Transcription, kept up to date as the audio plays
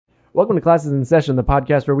Welcome to Classes in Session, the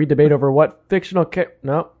podcast where we debate over what fictional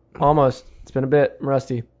No, almost. It's been a bit. I'm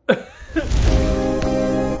rusty.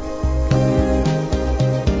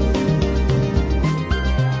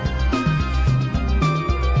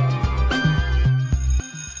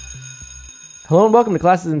 Hello and welcome to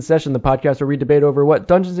Classes in Session, the podcast where we debate over what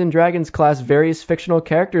Dungeons & Dragons class various fictional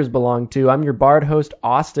characters belong to. I'm your bard host,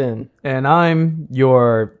 Austin. And I'm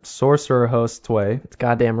your sorcerer host, Tway. It's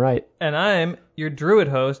goddamn right. And I'm your druid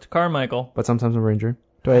host, Carmichael. But sometimes I'm a ranger.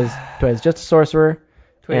 Tway's just a sorcerer.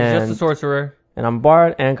 Tway's just a sorcerer. And I'm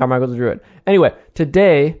bard, and Carmichael's a druid. Anyway,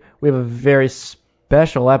 today we have a very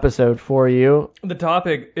special episode for you. The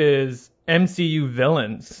topic is MCU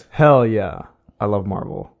villains. Hell yeah. I love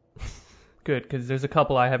Marvel. Good, because there's a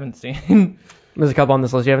couple I haven't seen. There's a couple on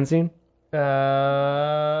this list you haven't seen? What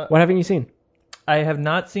haven't you seen? I have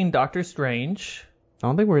not seen Doctor Strange. I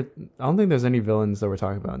don't think there's any villains that we're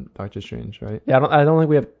talking about in Doctor Strange, right? Yeah, I don't think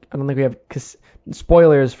we have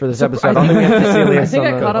spoilers for this episode. I don't think we have I think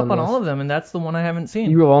I caught up on all of them, and that's the one I haven't seen.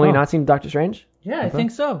 You have only not seen Doctor Strange? Yeah, I think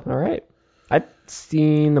so. All right. I've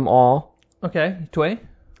seen them all. Okay, Tway?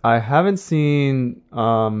 I haven't seen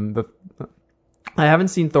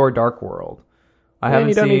Thor Dark World. I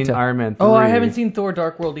haven't seen Iron Man 3. Oh, I haven't seen Thor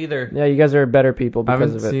Dark World either. Yeah, you guys are better people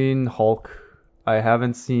because of it. I haven't seen Hulk. I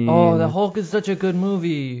haven't seen... Oh, the Hulk is such a good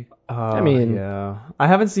movie. Yeah. I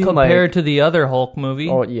haven't seen compared to the other Hulk movie.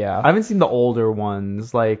 Oh, yeah. I haven't seen the older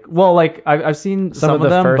ones. I've seen some of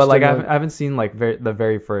them, but I haven't seen the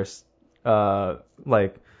very first Marvel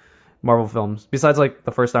films. Besides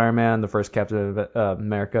the first Iron Man, the first Captain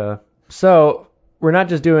America. So we're not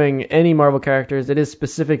just doing any Marvel characters. It is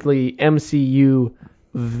specifically MCU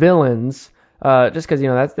villains. Just because,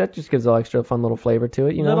 that just gives an extra fun little flavor to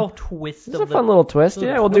it, Little twist. It's a fun little twist.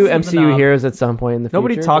 Yeah, we'll do MCU heroes at some point in the future.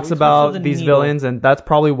 Nobody talks about these villains, and that's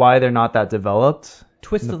probably why they're not that developed.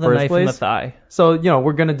 Twist of the knife in the thigh. So,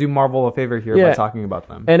 we're going to do Marvel a favor here by talking about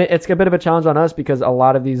them. And it's a bit of a challenge on us because a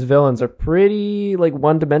lot of these villains are pretty,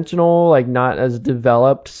 one-dimensional, not as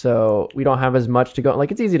developed, so we don't have as much to go.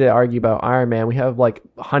 It's easy to argue about Iron Man. We have,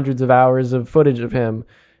 hundreds of hours of footage of him.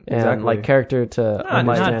 And character to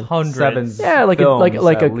understand. Not hundreds. Yeah, like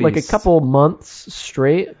a couple months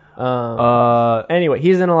straight. Anyway,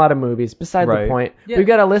 he's in a lot of movies. Beside the point, we've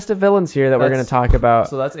got a list of villains here that we're going to talk about.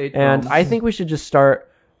 So that's 8 and films. I think we should just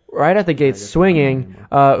start right at the gate swinging.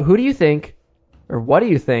 Who do you think, or what do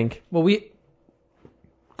you think? Well,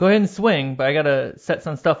 go ahead and swing, but I gotta set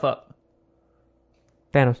some stuff up.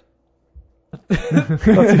 Thanos. Let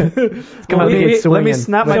me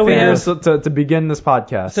snap my fingers to begin this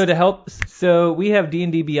podcast. So we have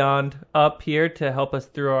D&D Beyond up here to help us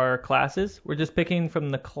through our classes. We're just picking from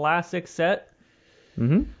the classic set.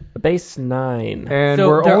 Mm-hmm. The base 9. And so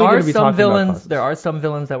we're only going to be talking villains. There are some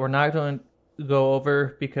villains that we're not going to go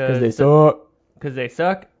over because they suck. Because they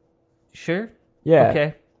suck. Sure. Yeah.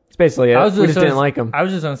 Okay. It's basically it. We just didn't like them. I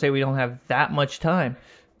was just going to say we don't have that much time,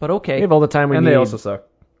 but okay. We have all the time we need. And they also suck.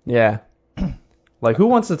 Yeah. Who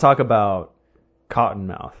wants to talk about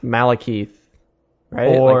Cottonmouth? Malekith,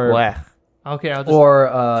 right? Or okay, I'll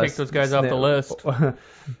just take those guys off the list.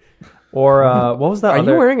 Or what was that? Are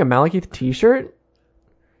you wearing a Malekith T-shirt?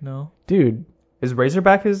 No, dude. Is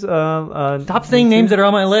Razorback his? Stop saying names that are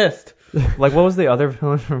on my list. What was the other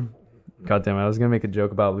villain from? God damn it! I was gonna make a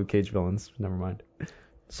joke about Luke Cage villains. Never mind.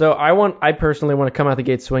 So I personally want to come out the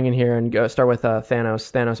gate swinging here and start with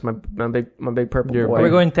Thanos. Thanos, my big purple boy. We're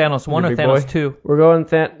going Thanos 1 or Thanos 2? We're going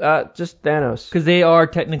just Thanos. Because they are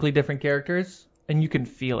technically different characters, and you can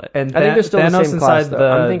feel it. And I think they're still Thanos the same class, inside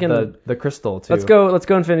I'm thinking the crystal too. Let's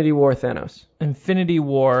go Infinity War Thanos. Infinity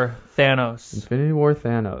War Thanos. Infinity War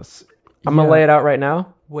Thanos. I'm gonna lay it out right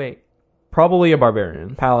now. Wait. Probably a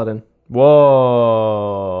barbarian. Paladin. Whoa.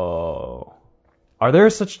 Are there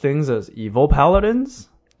such things as evil paladins?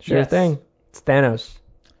 Sure thing. It's Thanos.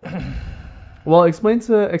 Well, explain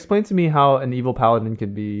to me how an evil paladin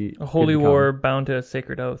could be a holy war bound to a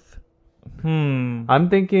sacred oath. I'm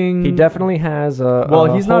thinking he definitely has a.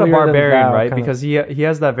 Well, he's not a barbarian, right? Because he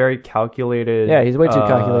has that very calculated. Yeah, he's way too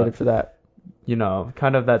calculated for that.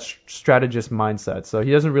 Kind of that strategist mindset. So he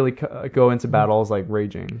doesn't really go into battles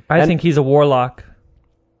raging. I think he's a warlock.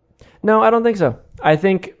 No, I don't think so. I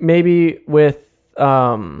think maybe with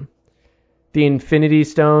the Infinity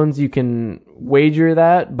Stones, you can wager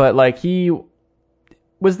that, but he's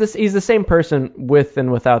the same person with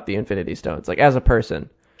and without the Infinity Stones, as a person.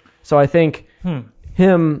 So I think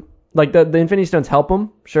him, the Infinity Stones help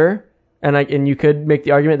him, sure, and you could make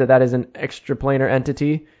the argument that is an extraplanar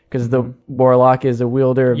entity because the Warlock is a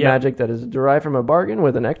wielder of magic that is derived from a bargain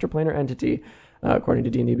with an extraplanar entity, according to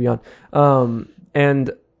D&D Beyond,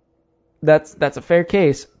 and that's a fair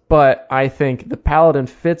case. but I think the Paladin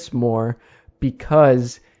fits more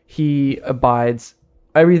because he abides.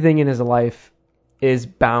 Everything in his life is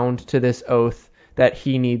bound to this oath that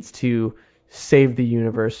he needs to save the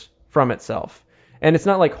universe from itself. And it's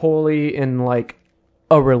not like holy in like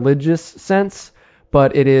a religious sense,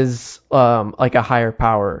 but it is like a higher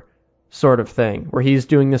power sort of thing where he's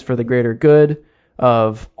doing this for the greater good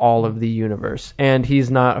of all of the universe. And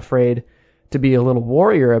he's not afraid to be a little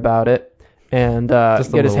warrior about it and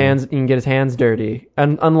get his hands dirty.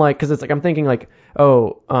 And unlike, because it's like, I'm thinking like,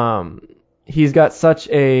 he's got such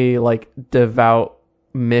a like devout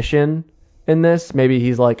mission in this. Maybe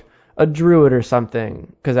he's like a druid or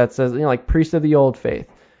something, because that says, like priest of the old faith.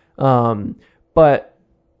 But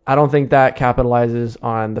I don't think that capitalizes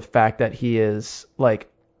on the fact that he is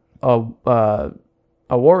like a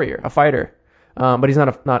warrior, a fighter. But he's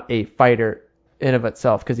not a fighter in of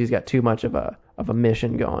itself, because he's got too much of a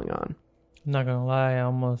mission going on. I'm not gonna lie, I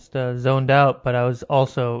almost zoned out, but I was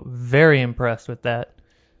also very impressed with that.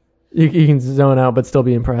 You can zone out but still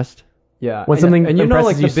be impressed. Yeah. When something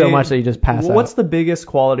impresses you so much that you just pass out. What's the biggest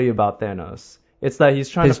quality about Thanos? It's that he's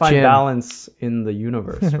trying to find balance in the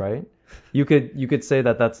universe, right? You could say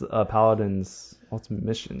that that's a Paladin's ultimate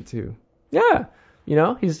mission too. Yeah.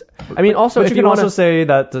 He's. I mean, also, but you can also say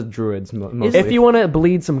that the druids mostly. If you want to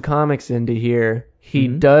bleed some comics into here, he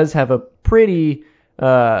does have a pretty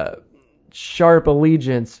sharp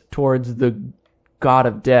allegiance towards the god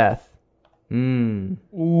of death, who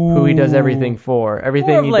he does everything for.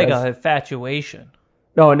 Everything More he like does. a infatuation.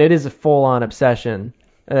 No, and it is a full-on obsession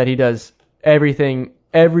that he does. Everything,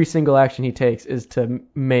 every single action he takes is to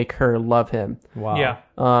make her love him. Wow. Yeah.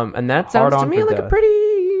 And that sounds to me like a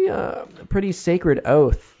pretty sacred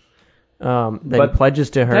oath. That he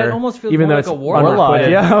pledges to her. That almost feels even more though like a it's warlock.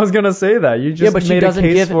 Yeah, I was gonna say that. You just but she made doesn't a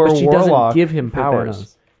case give, for but she warlock doesn't give him powers.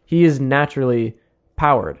 Thanos. He is naturally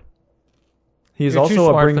powered. He's You're also too a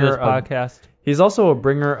smart bringer for this of podcast. He's also a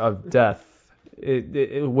bringer of death,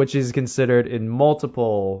 which is considered in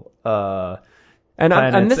multiple And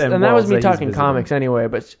planets that was worlds me that talking he's comics anyway.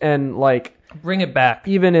 But like Bring it back.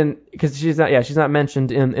 even because she's not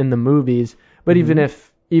mentioned in the movies. But even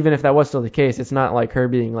if that was still the case, it's not like her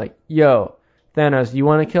being like, "Yo, Thanos, you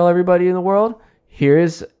want to kill everybody in the world?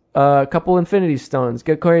 Here's a couple Infinity Stones.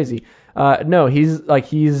 Get crazy." No, he's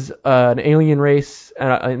an alien race,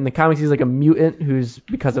 and in the comics he's like a mutant who's,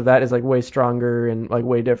 because of that, is like way stronger and like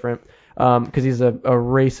way different. Because he's a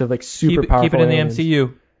race of like super powerful Keep it in aliens. the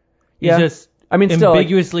MCU. He's Yeah. just I mean, still,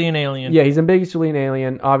 ambiguously an alien. Yeah, he's ambiguously an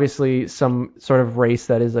alien. Obviously, some sort of race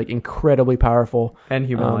that is like incredibly powerful and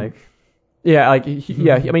human-like. Yeah, like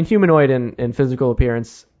I mean, humanoid in physical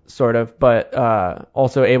appearance, sort of, but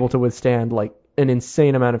also able to withstand like an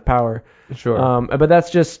insane amount of power. Sure. But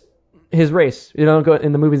that's just his race. You don't go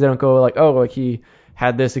in the movies. They don't go like, oh, like he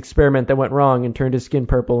had this experiment that went wrong and turned his skin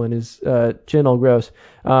purple and his chin all gross.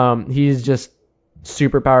 He's just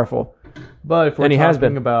super powerful. But if we're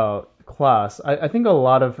talking about class, I think a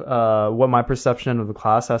lot of what my perception of the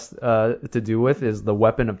class has to do with is the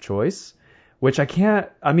weapon of choice, which I can't.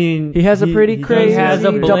 I mean, he has a pretty crazy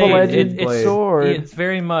double-edged sword. It's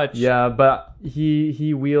very much. Yeah, but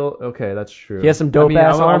he wield. Okay, that's true. He has some dope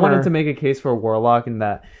ass armor. I wanted to make a case for Warlock in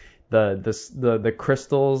that the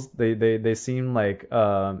crystals they seem like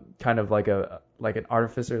kind of like an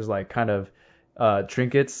artificer's like kind of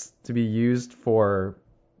trinkets to be used for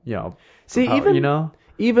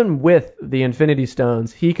even with the Infinity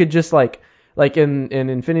Stones, he could just like in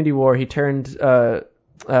Infinity War, he turned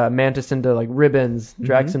Mantis into like ribbons,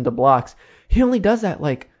 Drax into blocks. He only does that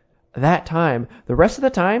like that time. The rest of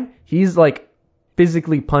the time, he's like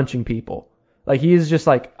physically punching people. Like he is just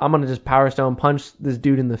like, I'm gonna just Power Stone punch this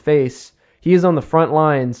dude in the face. He is on the front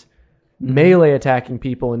lines, melee attacking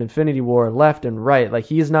people in Infinity War left and right. Like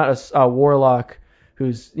he is not a warlock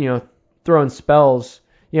who's throwing spells.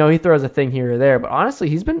 He throws a thing here or there, but honestly,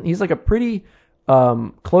 he's like a pretty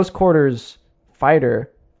close quarters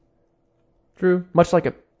fighter. True. Much like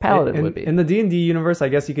a paladin would be. In the D&D universe, I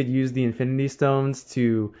guess you could use the Infinity Stones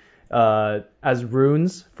to as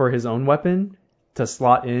runes for his own weapon to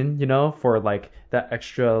slot in, for like that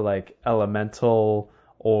extra like elemental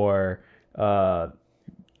or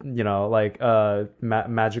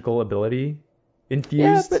magical ability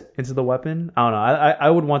infused into the weapon. I don't know. I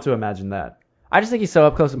would want to imagine that. I just think he's so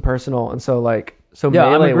up close and personal, and so melee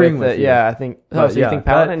I'm agreeing with it. you. Yeah, I think. So you think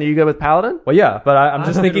Paladin? Are you good with Paladin? Well, yeah, but I'm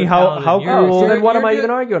just thinking how cool. So then what am I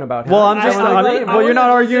even arguing about? Well, you're not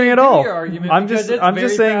arguing at all. I'm just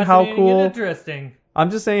saying how cool. Interesting. I'm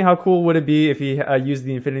just saying how cool would it be if he used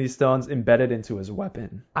the Infinity Stones embedded into his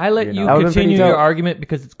weapon. I let you continue your argument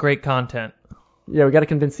because it's great content. Yeah, we got to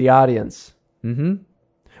convince the audience. Mm-hmm.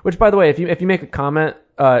 Which, by the way, if you make a comment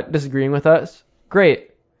disagreeing with us, great.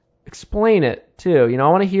 Explain it too. I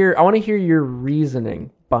want to hear your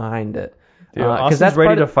reasoning behind it. Dude, Austin's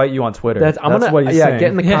ready to fight you on Twitter. That's what he's saying.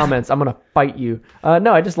 Get in the comments. I'm gonna fight you.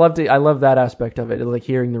 No, I just love that aspect of it, like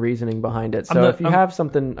hearing the reasoning behind it. So if you have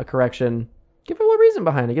a correction, give it a little reason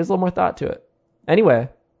behind it. Give us a little more thought to it. Anyway,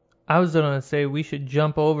 I was gonna say we should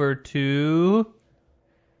jump over to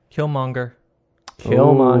Killmonger.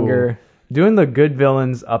 Killmonger. Doing the good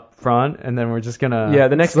villains up front, and then we're just gonna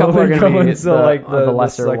the next couple are gonna be the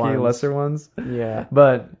lesser ones. Yeah.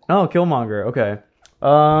 But Killmonger. Okay.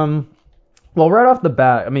 Well, right off the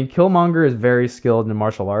bat, I mean, Killmonger is very skilled in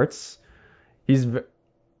martial arts. He's very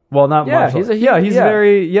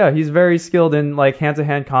skilled in like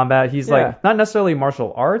hand-to-hand combat. He's like not necessarily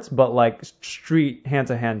martial arts, but like street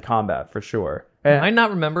hand-to-hand combat for sure. Am I not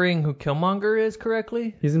remembering who Killmonger is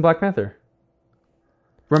correctly? He's in Black Panther.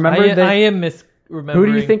 Remember I am misremembering. Who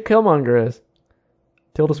do you think Killmonger is?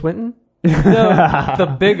 Tilda Swinton? No, the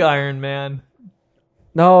Big Iron Man.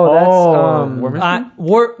 No, that's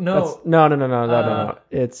No.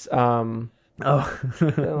 It's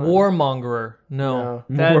Warmongerer. No.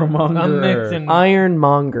 Warmonger. I'm mixing.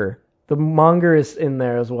 Ironmonger. The monger is in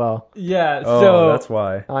there as well. Yeah. That's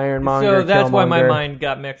why. Ironmonger. So that's Killmonger. why my mind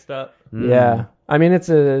got mixed up. Yeah. I mean, it's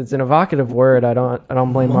an evocative word. I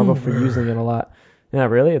don't blame Marvel for using it a lot. Yeah,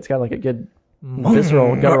 really, it's got like a good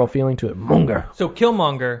visceral, guttural feeling to it. Monger. So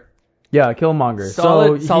Killmonger. Yeah, Killmonger.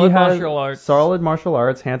 Solid martial arts. Solid martial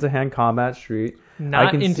arts, hand-to-hand combat, street.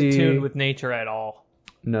 Not tune with nature at all.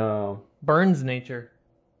 No. Burns nature.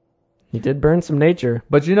 He did burn some nature.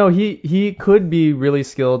 But he could be really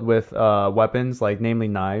skilled with weapons, like namely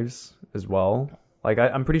knives as well. Like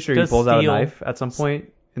I'm pretty sure he pulls out a knife at some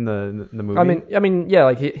point in the movie. I mean, yeah,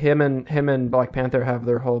 like him and Black Panther have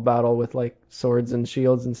their whole battle with like swords and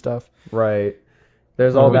shields and stuff. Right.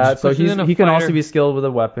 There's all that. So he can also be skilled with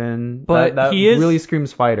a weapon. But that he really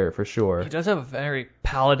screams fighter for sure. He does have a very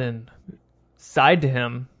paladin side to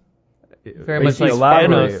him. Very much like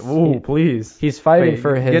elaborate. Thanos. Ooh, please. He's fighting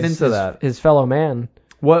for his fellow man.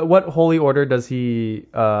 What holy order does he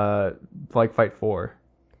fight for?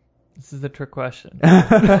 This is the trick question.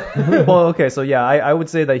 Well, okay, so yeah, I would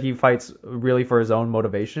say that he fights really for his own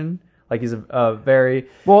motivation. Like he's a very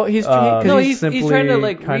he's trying to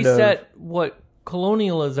like reset what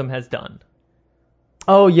colonialism has done.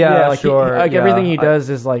 Oh yeah, like sure. Everything he does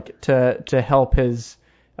is like to help his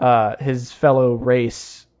fellow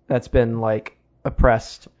race that's been like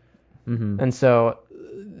oppressed, and so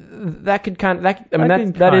that could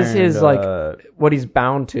that is his like what he's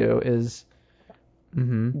bound to is.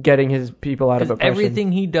 Getting his people out of oppression.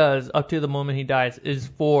 Everything he does up to the moment he dies is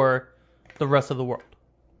for the rest of the world.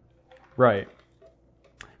 Right.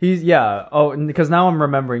 He's because now I'm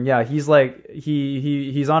remembering. Yeah, he's like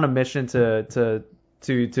he's on a mission to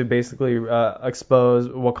basically expose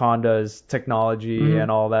Wakanda's technology and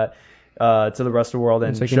all that to the rest of the world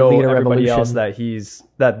and so show everybody else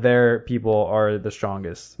that their people are the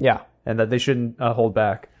strongest. Yeah, and that they shouldn't hold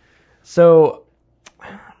back. So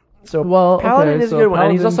Paladin is a good one,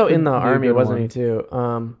 and he's also in the could be a army, good wasn't one. he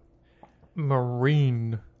too?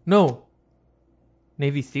 Marine. No.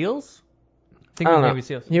 Navy SEALs? I think I it don't was know. Navy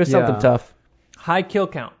SEALs. He was something tough. High kill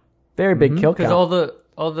count. Very big kill Because count.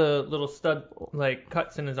 all the little stud like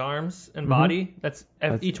cuts in his arms and body, that's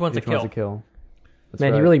each one's a kill. That's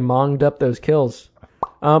Man, right. he really monged up those kills.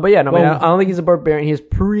 But yeah, no, I don't think he's a barbarian. He's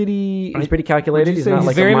pretty calculated. He's not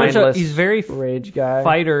like very a much mindless he's very rage guy.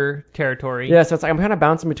 fighter territory. Yeah, so it's like I'm kind of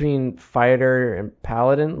bouncing between fighter and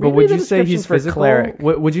paladin. But would you say he's for physical? cleric?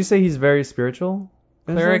 Would you say he's very spiritual?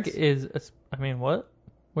 Cleric is, what?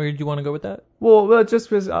 Where did you want to go with that? Well, just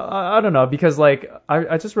because I don't know, because like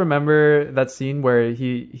I just remember that scene where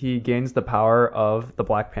he gains the power of the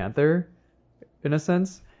Black Panther, in a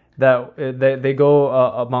sense that they go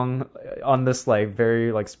on this like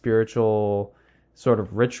very like spiritual sort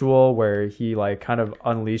of ritual where he like kind of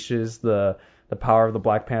unleashes the power of the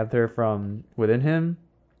Black Panther from within him.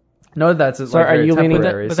 No, that's So are you leaning?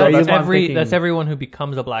 But So that's everyone who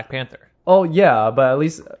becomes a Black Panther. Oh yeah, but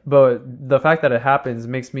the fact that it happens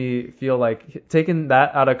makes me feel like taking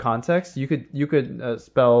that out of context, you could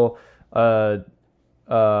spell an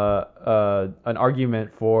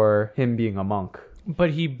argument for him being a monk.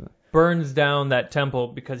 But he burns down that temple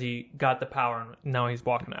because he got the power and now he's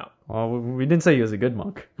walking out. Well, we didn't say he was a good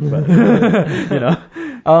monk, but you know.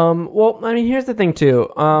 Well, I mean, here's the thing too.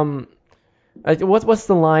 What's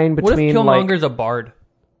the line between? What if Killmonger's a bard?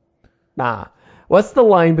 Nah. What's the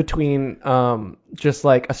line between just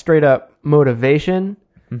like a straight up motivation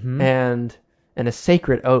and a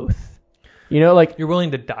sacred oath? You know, like You're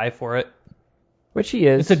willing to die for it. which he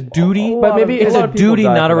is. It's a duty, but maybe it's lot a of people duty,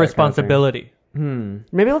 die not for a that responsibility.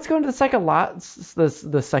 Maybe let's go into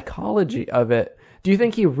the psychology of it. Do you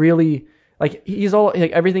think he really like he's all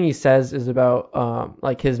like everything he says is about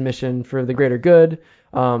like his mission for the greater good,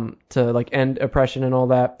 to like end oppression and all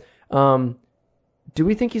that. Do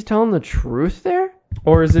we think he's telling the truth there?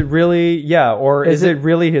 Or is it really, or Is is it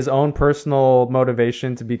really his own personal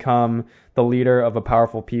motivation to become the leader of a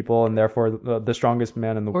powerful people and therefore the strongest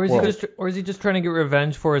man in the Or world? is he just trying to get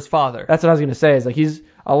revenge for his father? That's what I was gonna say. Is like he's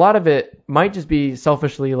a lot of it might just be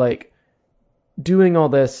selfishly like doing all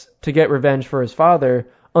this to get revenge for his father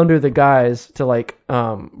under the guise to like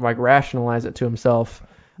rationalize it to himself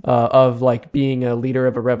of like being a leader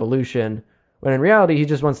of a revolution, when in reality he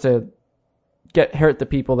just wants to hurt the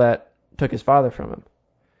people that took his father from him.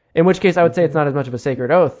 In which case I would say it's not as much of a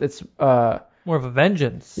sacred oath. It's more of a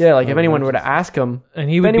vengeance. yeah, like if anyone were to ask him, And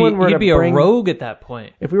he'd to be bring- a rogue at that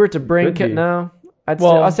point. if we were to bring Could be. no, I'd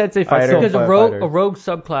Well, say I'd fighter. still Because fighter. a rogue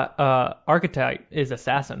subclass archetype is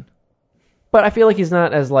assassin. But I feel like he's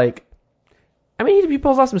not as like. I mean, he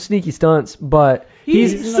pulls off some sneaky stunts, but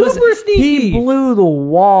He's super sneaky. He blew the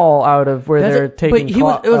wall out of where they're taking.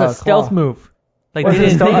 But it was a stealth Claw. move. Like Was they it a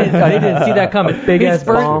didn't, stealth- they didn't see that coming. Big His ass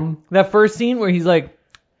first- bomb. That first scene where he's like,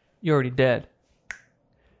 "You're already dead."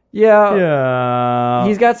 Yeah, Yeah.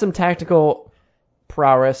 he's got some tactical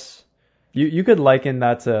prowess. You could liken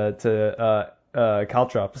that to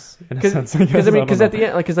caltrops in a sense. Because I mean, because at the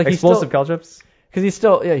end, like, because like explosive caltrops. he's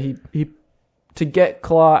still he to get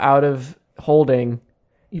Claw out of holding.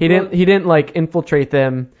 He broke- didn't like infiltrate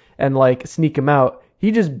them and like sneak him out.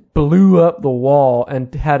 He just blew up the wall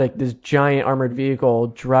and had this giant armored vehicle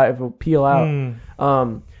peel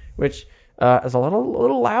out. Which is a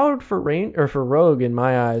little loud for Rogue in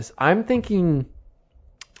my eyes. I'm thinking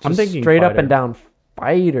straight up fighter. and down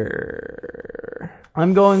fighter.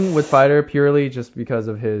 I'm going with fighter purely just because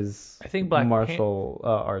of his I think Black martial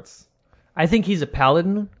arts. I think he's a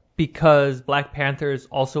paladin because Black Panther is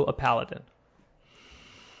also a paladin,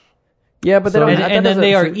 Yeah, but they So- don't, and then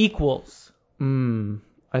they are equals,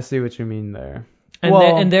 I see what you mean there. and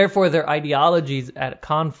Well- and therefore their ideologies at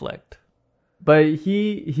conflict. But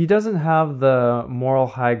he doesn't have the moral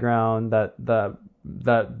high ground that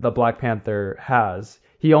the Black Panther has.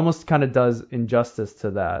 He almost kind of does injustice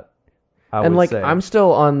to that. I and would like say. I'm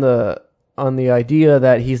still on the idea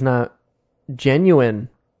that he's not genuine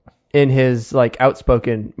in his like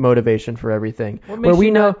outspoken motivation for everything. Where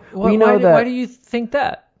we know that. Why do you think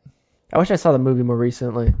that? I wish I saw the movie more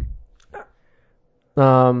recently.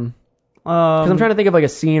 Because I'm trying to think of like a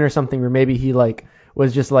scene or something where maybe he like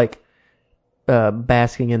was just like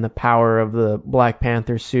basking in the power of the Black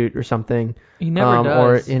Panther suit or something. He never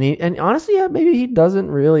does. And honestly, yeah, maybe he doesn't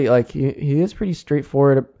really like. He is pretty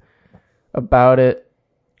straightforward about it.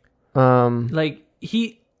 Like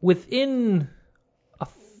he within a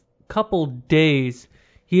couple days,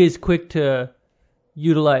 he is quick to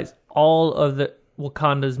utilize all of the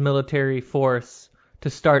Wakanda's military force to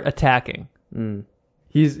start attacking.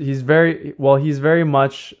 He's very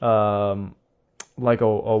much like a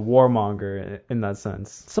warmonger in that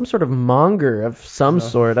sense. Some sort of monger of some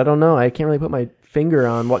sort. I don't know. I can't really put my finger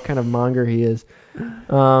on what kind of monger he is.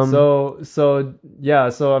 So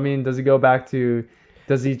I mean, does it go back to,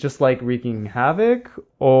 does he just like wreaking havoc,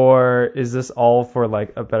 or is this all for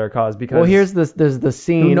like a better cause? Because well, there's the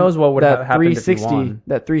scene. Who knows what would that have happened if he 360 won,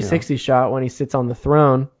 that 360 shot when he sits on the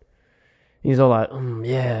throne. He's all like,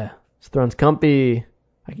 yeah, this throne's comfy.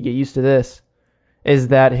 I can get used to this. Is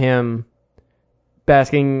that him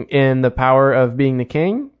basking in the power of being the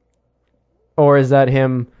king, or is that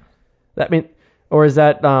him? Or is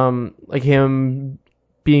that like him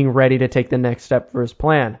being ready to take the next step for his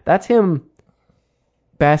plan? That's him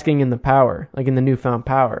basking in the power, like in the newfound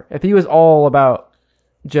power. If he was all about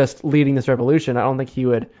just leading this revolution, I don't think he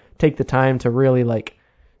would take the time to really like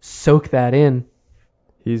soak that in.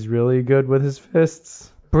 he's really good with his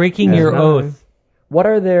fists. Breaking your oath. What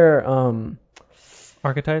are their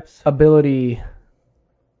Archetypes? ability,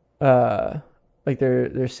 like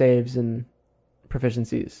their saves and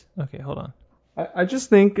proficiencies? Okay, hold on. I just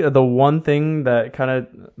think the one thing that kind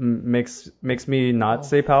of makes me not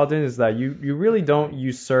say paladin is that you really don't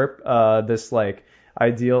usurp this like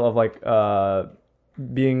ideal of like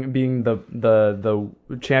being the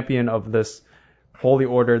champion of this holy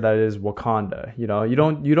order that is Wakanda. You know, you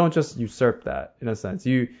don't just usurp that in a sense.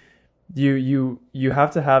 You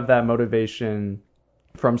have to have that motivation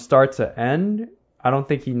from start to end. I don't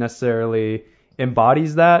think he necessarily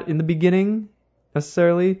embodies that in the beginning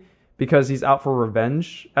necessarily, because he's out for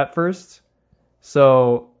revenge at first.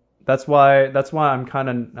 So that's why I'm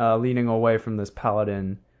kind of leaning away from this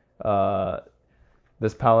paladin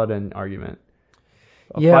this paladin argument.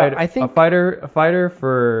 I think a fighter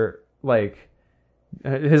for like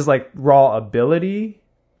his like raw ability.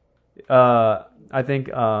 I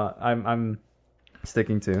think I'm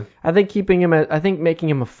sticking to. I think making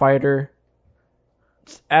him a fighter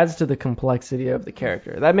adds to the complexity of the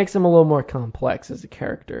character. That makes him a little more complex as a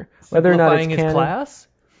character. Whether or not it's his canon, class?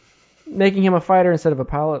 Making him a fighter instead of a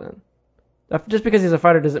paladin. Just because he's a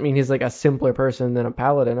fighter doesn't mean he's like a simpler person than a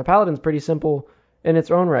paladin. A paladin's pretty simple in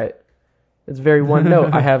its own right. It's very one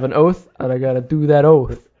note. I have an oath and I gotta do that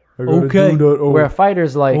oath. Okay. Where a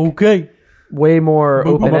fighter's like way more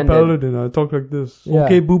open-ended. I'm a paladin. I talk like this. Yeah,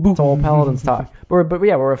 okay, boo boo. It's all paladins talk. But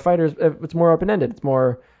yeah, where a fighter's it's more open-ended. It's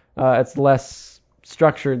more it's less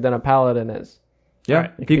structured than a paladin is. Yeah,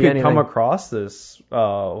 Right. if you could anything. come across this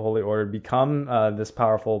holy order, become this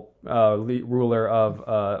powerful ruler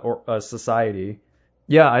of a society.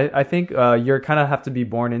 Yeah, I think you're kind of have to be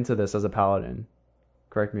born into this as a paladin.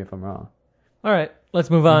 Correct me if I'm wrong. All right,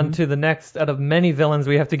 let's move on to the next out of many villains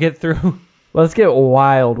we have to get through. Let's get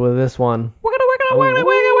wild with this one.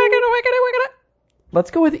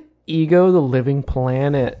 Let's go with Ego, the living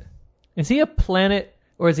planet. Is he a planet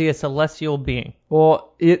or is he a celestial being?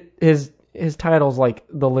 Well, his title's like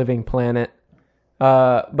the living planet,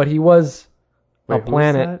 but he was a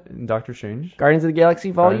planet. Who is that in Doctor Strange? Guardians of the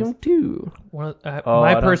Galaxy Volume 2. One of, I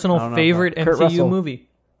my don't personal know. favorite Kurt MCU Russell. movie.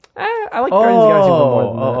 I like Guardians of the Galaxy more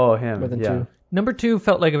than that. Him. More than Yeah. 2. Number 2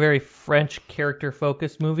 felt like a very French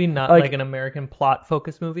character-focused movie, not Like- like an American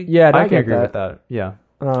plot-focused movie. Yeah, I I can get agree that. with that. Yeah.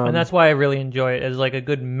 And that's why I really enjoy it as like a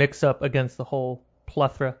good mix-up against the whole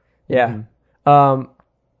plethora. Yeah.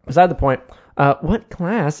 Beside the point, what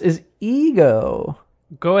class is Ego?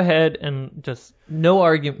 Go ahead and just, no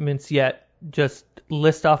arguments yet, just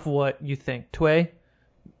list off what you think. Tway?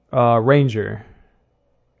 Ranger.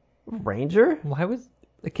 Ranger? Why was...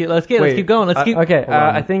 Okay, let's keep going. Let's keep... Okay, Hold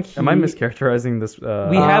on. I think Am I mischaracterizing this? We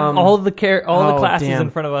have all the classes damn. in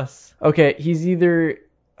front of us. Okay, he's either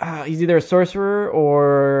a sorcerer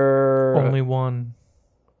or Only one.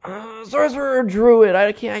 sorcerer or druid.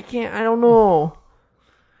 I don't know.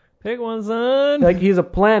 Pick one, son. Like he's a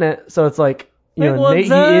planet, so it's like Pick one, he is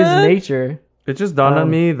son. nature. It just dawned on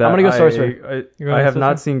me that I'm gonna go sorcerer. You're going I have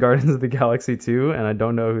not sorcerer? seen Guardians of the Galaxy 2, and I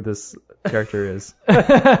don't know who this character is.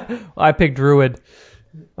 I picked druid.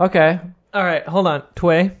 Okay. All right, hold on.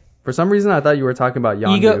 Tway? For some reason, I thought you were talking about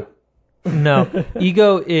Yondu. Ego. No.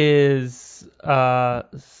 Ego is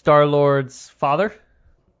Star-Lord's father.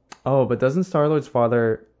 Oh, but doesn't Star-Lord's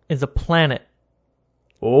father... Is a planet.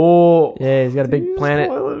 Oh! Yeah, he's got a big planet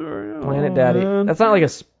daddy. man. That's not like a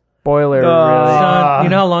spoiler, really. Son, you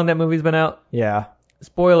know how long that movie's been out? Yeah.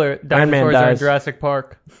 Spoiler, Iron Man dinosaurs are in dies. Jurassic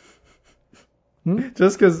Park.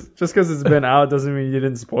 Just because it's been out doesn't mean you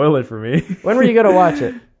didn't spoil it for me. When were you gonna watch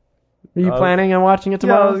it? Are you planning on watching it Yeah,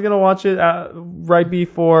 I tomorrow? was gonna watch it right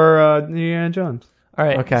before Indiana Jones. All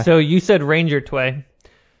right, Okay. so you said Ranger, Tway.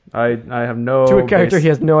 I have no To a character he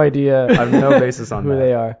has no idea I have no basis on who that.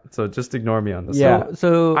 they are. So just ignore me on this. Yeah.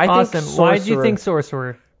 So I think Austin, why do you sorcerer. think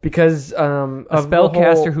sorcerer? Because A of the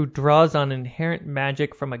spellcaster whole- who draws on inherent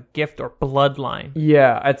magic from a gift or bloodline.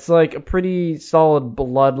 Yeah, it's like a pretty solid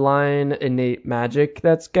bloodline, innate magic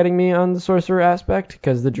that's getting me on the sorcerer aspect.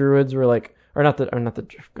 Because the druids were like, or not the,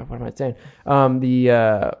 God, what am I saying?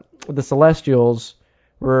 The Celestials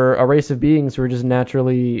were a race of beings who were just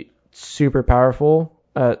naturally super powerful,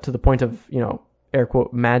 to the point of, air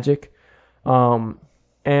quote magic.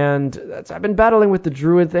 And I've been battling with the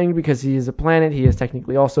druid thing because he is a planet. He is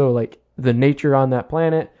technically also like the nature on that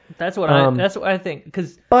planet. That's what I think.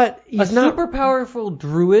 Because But a he's not. super powerful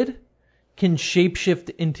druid can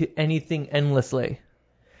shapeshift into anything endlessly.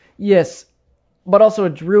 Yes, but also a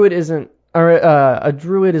druid isn't, or a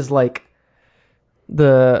druid is like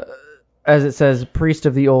as it says, priest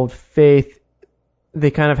of the old faith.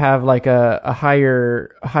 They kind of have like a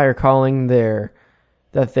higher calling there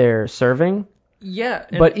that they're serving. Yeah.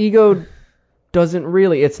 But Ego doesn't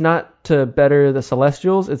really. It's not to better the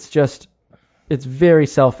Celestials. It's very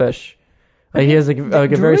selfish. He has a very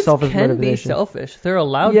druids selfish can motivation. be selfish. They're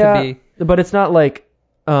allowed Yeah, to be. but it's not like,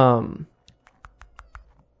 but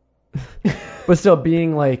still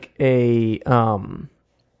being like a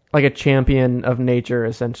champion of nature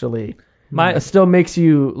essentially. It still makes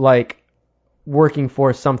you like working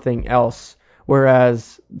for something else,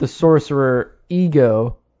 whereas the sorcerer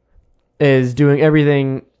Ego is doing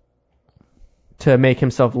everything to make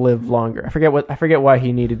himself live longer. I forget why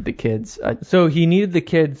he needed the kids. So he needed the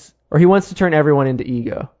kids. Or he wants to turn everyone into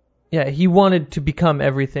Ego. Yeah, he wanted to become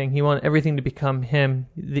everything. He wanted everything to become him.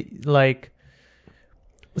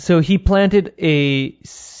 So he planted a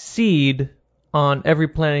seed on every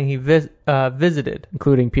planet he visited.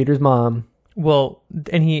 including Peter's mom. Well,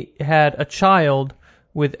 and he had a child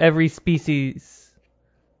with every species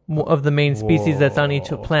of the main species that's on each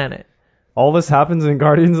planet. All this happens in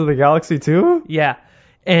Guardians of the Galaxy too? Yeah.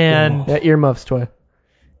 And Yeah, earmuffs toy.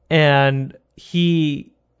 and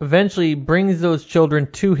he eventually brings those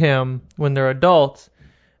children to him when they're adults,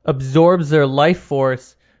 absorbs their life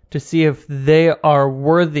force to see if they are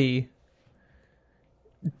worthy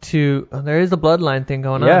to... there is a bloodline thing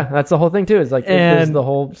going on. Yeah, that's the whole thing too. It's like there's the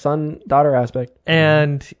whole son-daughter aspect.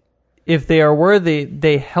 And if they are worthy,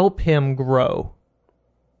 they help him grow.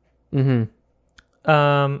 Mm-hmm.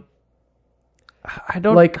 I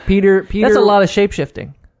don't... Like Peter. That's a lot of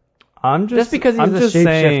shape-shifting. I'm Just because he's I'm a just shapeshifter,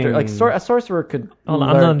 saying, like a sorcerer could. Hold on,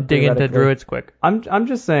 I'm learn gonna dig into theoretically. druids quick. I'm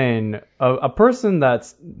just saying a person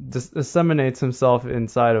that disseminates himself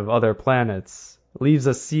inside of other planets, leaves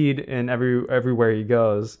a seed in everywhere he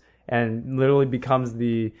goes, and literally becomes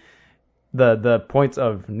the points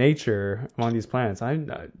of nature among these planets.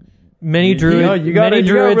 Many druids. You gotta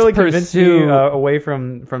really convince me pursue. away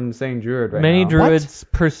from saying druid right Many now. druids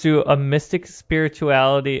pursue a mystic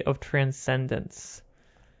spirituality of transcendence.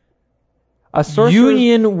 A sorcerer.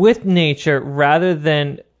 Union with nature rather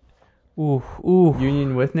than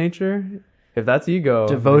Union with nature. If that's ego,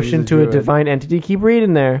 Devotion then he's to a druid. divine entity. Keep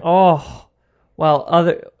reading there.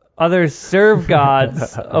 while others serve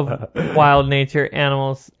gods of wild nature,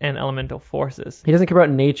 animals, and elemental forces. He doesn't care about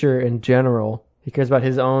nature in general. He cares about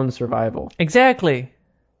his own survival. Exactly.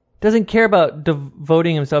 Doesn't care about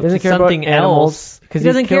devoting himself He doesn't to care something about animals else. because He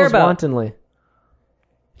doesn't care about wantonly.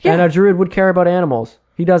 Yeah. And a druid would care about animals.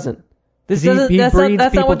 He doesn't. This He doesn't. That's breeds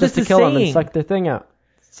not people what just this to is kill them and saying. suck their thing out,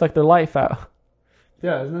 suck their life out.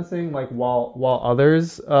 Yeah, isn't that saying like while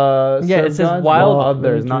others Yeah, it serve says gods? while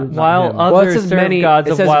others, many not druids. While him. others- Well, it says serve many gods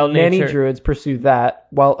it of says wild many nature. druids pursue that,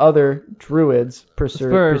 while other druids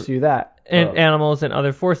pursue that. and animals and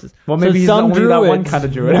other forces. Well, maybe he's some only druids, that one kind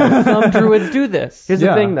of druid. some druids do this. Here's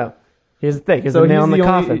Yeah. the thing, though. Here's the thing. Here's So the nail in he's the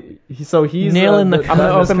only- coffin. So he's Nail in the I'm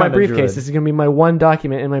gonna this open my kind of briefcase. druid. This is gonna be my one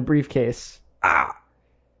document in my briefcase.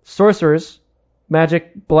 Sorcerers,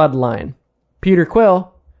 magic bloodline. Peter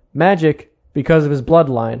Quill, magic because of his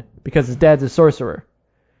bloodline, because his dad's a sorcerer.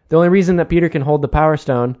 The only reason that Peter can hold the Power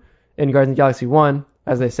Stone in Guardians of the Galaxy 1,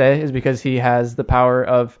 as they say, is because he has the power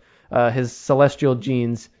of his celestial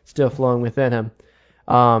genes still flowing within him.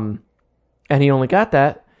 And he only got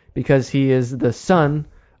that because he is the son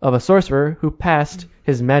of a sorcerer who passed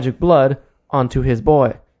his magic blood onto his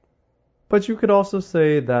boy. But you could also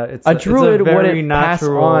say that it's A druid it's a very wouldn't pass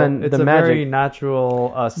natural, on it's the a very magic.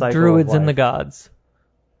 natural cycle. Druids of and the life. gods.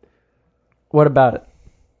 What about it?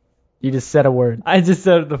 You just said a word. I just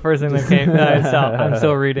said the first thing that came. I'm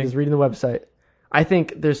still reading. Just reading the website. I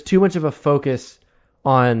think there's too much of a focus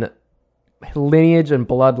on lineage and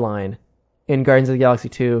bloodline in Guardians of the Galaxy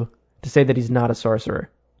 2 to say that he's not a sorcerer.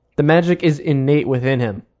 The magic is innate within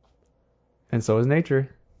him. And so is nature.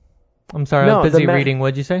 I'm sorry, No, I was busy the reading.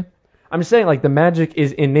 What'd you say? I'm just saying, like, the magic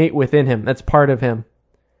is innate within him. That's part of him.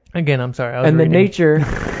 Again, I'm sorry. I was And reading.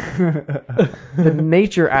 the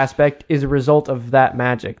nature aspect is a result of that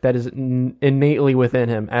magic that is innately within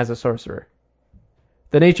him as a sorcerer.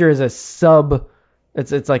 The nature is a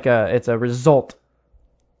it's a result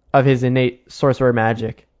of his innate sorcerer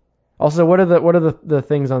magic. Also, what are the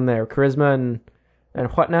things on there? Charisma and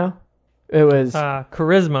what now? It was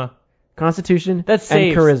charisma. Constitution That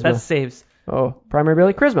saves. and charisma. That saves. Oh, primary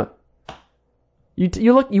ability, charisma.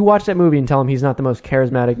 You watch that movie and tell him he's not the most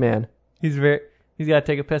charismatic man. He's got to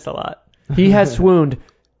take a piss a lot. He has swooned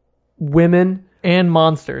women. And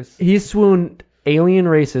monsters. He's swooned alien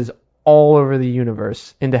races all over the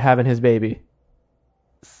universe into having his baby.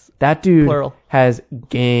 That dude Plural. has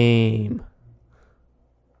game.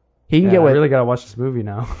 He can Yeah, get I with. really gotta watch this movie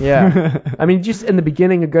now. Yeah. I mean, just in the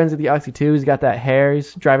beginning of Guardians of the Galaxy 2, he's got that hair.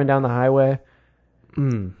 He's driving down the highway.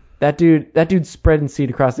 That dude's spreading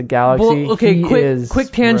seed across the galaxy. Well, okay, He is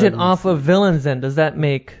quick tangent spreading off of villains then. Does that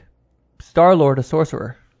make Star-Lord a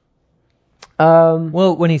sorcerer?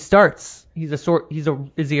 Well, when he starts,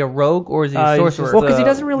 is he a rogue or is he a sorcerer? Well, 'cause he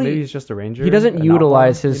doesn't really- Maybe he's just a ranger. he doesn't an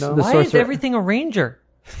utilize outlaw, his- you know? the Why is sorcerer- everything a ranger?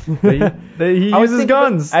 He I was uses thinking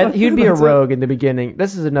guns. he'd be a That's it. rogue in the beginning.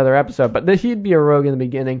 This is another episode, but he'd be a rogue in the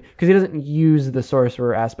beginning because he doesn't use the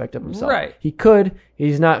sorcerer aspect of himself. Right. He could.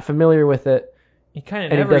 He's not familiar with it. He kind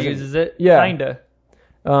of And he never doesn't- uses it. Yeah. Kinda.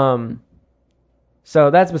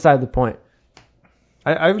 So that's beside the point.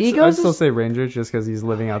 I'd Egos still is- say ranger just because he's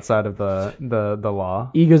living outside of the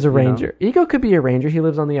law. Ego's a You know? ranger. Ego could be a ranger. He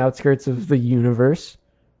lives on the outskirts of the universe.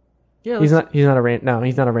 Yeah. He's not a ranger. No,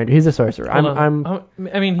 he's not a ranger. He's a sorcerer. I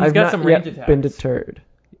mean, he's I've got not some yet range attacks. been deterred.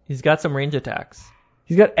 He's got some range attacks.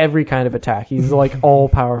 He's got every kind of attack. He's like all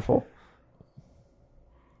powerful.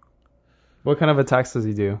 What kind of attacks does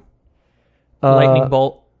he do? Lightning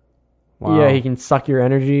bolt. Wow. Yeah, he can suck your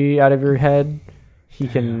energy out of your head. He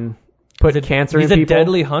can put cancer in He's people. a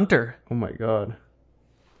deadly hunter. Oh my god.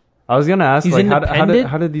 I was gonna ask, He's like, independent?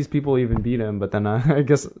 how did these people even beat him? But then I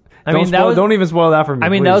guess that don't even spoil that for me. I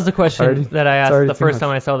mean, please. that was the question Already- that I asked already the too first much. time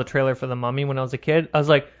I saw the trailer for The Mummy when I was a kid. I was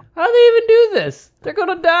like, how do they even do this? They're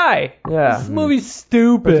gonna die. Yeah. This movie's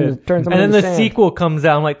stupid. Turn And someone then into the sand. sequel comes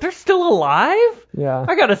out. I'm like, they're still alive? Yeah.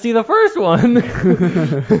 I gotta see the first one.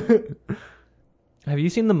 Have you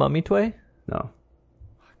seen The Mummy, Tway? No,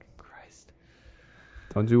 Christ.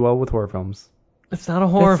 don't do well with horror films. It's not a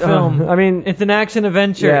horror It's, film. I mean, It's an action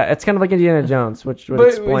adventure. yeah, it's kind of like Indiana Jones, which would But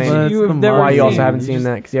explain But you it's have the never why you Mummy. also haven't You seen just-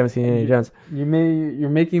 that, because you haven't seen Indiana Jones. You're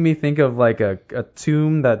making me think of like a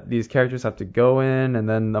tomb that these characters have to go in, and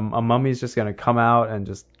then a mummy's just gonna come out and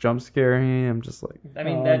just jump scare me. I'm just like, I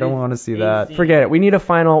mean, oh, that I don't is want to see a that. scene. Forget it. We need a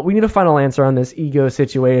final answer on this ego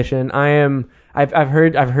situation. I've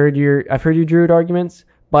heard your druid arguments,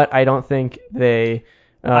 but I don't think they.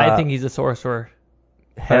 I think he's a sorcerer.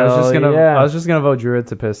 I was just gonna yeah. vote Druid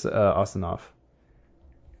to piss Austin off.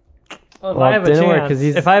 Well, Well, it didn't work 'cause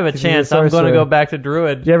he's- if I have a 'cause he's a chance, I'm going to sorcerer. go back to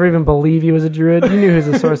Druid. Did you ever even believe he was a druid? You knew he was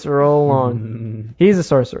a sorcerer all along. He's a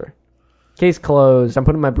sorcerer. Case closed. I'm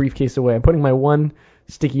putting my briefcase away. I'm putting my one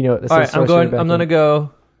sticky note that says All right, I'm sorcerer going. back I'm going to in.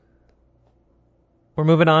 go. We're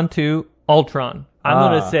moving on to Ultron. I'm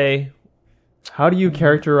going to say. How do you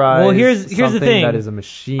characterize? Well, here's the something thing. that is a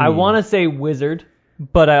machine? I want to say wizard,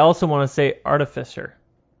 but I also want to say artificer.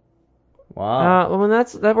 Wow. Well,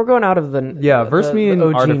 we're going out of the Yeah, verse the, me the in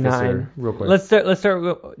OG Artificer 9. real quick. Let's start.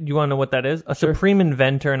 Do you want to know what that is? A supreme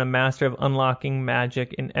inventor and a master of unlocking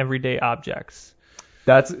magic in everyday objects.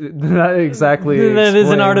 That exactly. That is an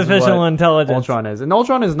explains artificial what intelligence. Ultron is, and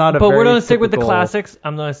Ultron is not a. But very we're going to stick with the typical- classics.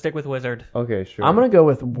 I'm going to stick with wizard. Okay, sure. I'm gonna go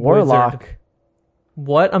with warlock.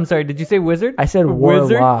 What? I'm sorry. Did you say wizard? I said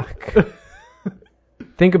Wizard? warlock.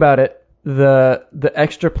 Think about it. The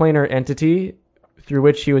extraplanar entity through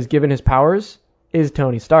which he was given his powers is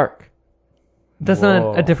Tony Stark. That's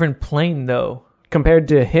Whoa. not a different plane, though. Compared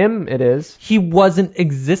to him, it is. He wasn't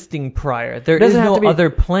existing prior. There is Doesn't have no to be- other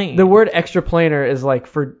plane. The word extraplanar is like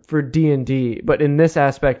for D&D, but in this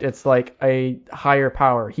aspect, it's like a higher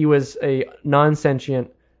power. He was a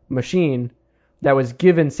non-sentient machine that was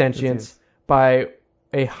given sentience by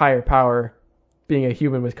a higher power, being a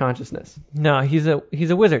human with consciousness. No, he's a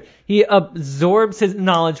wizard. He absorbs his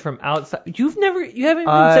knowledge from outside. You haven't even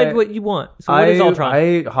said what you want. So what is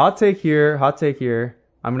Ultron? Hot take here.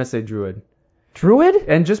 I'm gonna say Druid. Druid?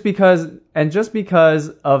 And just because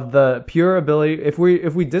of the pure ability, if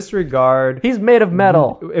we disregard, He's made of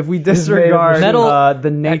metal. if we disregard Metal-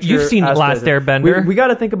 the nature, You've seen aspect Last of it, Airbender. we got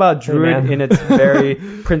to think about Druid man. in its very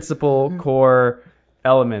principal core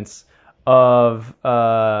elements of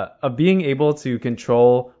being able to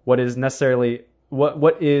control what is necessarily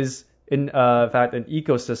what is in fact an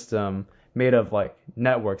ecosystem made of like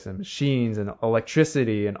networks and machines and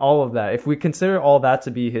electricity and all of that. If we consider all that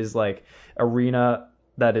to be his like arena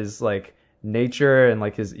that is like nature and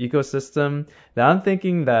like his ecosystem, then I'm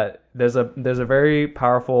thinking that there's a very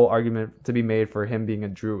powerful argument to be made for him being a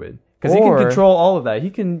druid, because he can Or- control all of that. He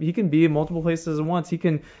can be in multiple places at once. He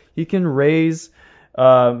can raise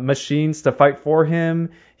machines to fight for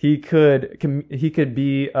him. He could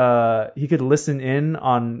listen in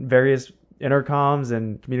on various intercoms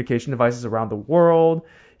and communication devices around the world.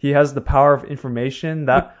 He has the power of information.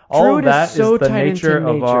 That all Druid of that is so the tied into nature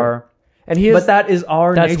of nature. our. And he is, But that is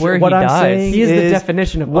our That's nature. where What he I'm dies. saying He is the is-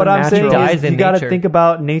 definition of what I'm saying unnatural. Dies is in you got to nature. think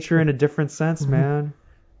about nature in a different sense, man.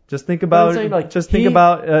 Just think I'm about saying, like, think he-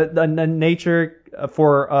 about a nature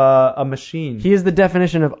for a machine. he is the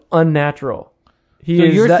definition of unnatural. He So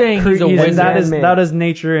is you're that saying he's a he is wizard. man-made. that is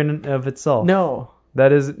nature in and of itself. No.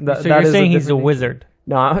 That is so that you're is saying he's a different wizard.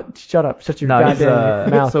 No, shut up. Shut your No, he's goddamn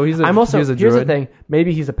a- mouth. so he's a- I'm also, he's a here's the druid. thing.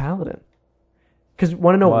 Maybe he's a paladin. Because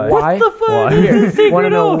want to know Why? why? What the fuck? Why? This is a secret Want to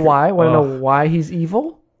know oath. why? Want to Oh. know why he's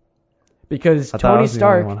evil? Because I thought I Tony was the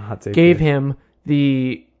only Stark one hot take gave here. him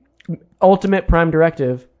the ultimate prime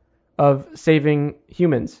directive of saving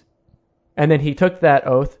humans. And then he took that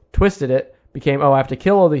oath, twisted it, became, I have to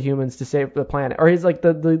kill all the humans to save the planet. Or he's like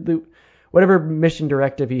the whatever mission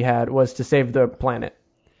directive he had was to save the planet.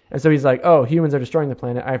 And so he's like, humans are destroying the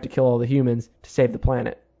planet. I have to kill all the humans to save the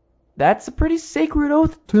planet. That's a pretty sacred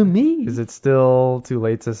oath to me. Is it still too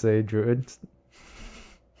late to say druid?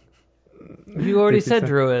 You already Did you said say-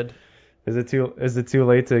 druid. Is it too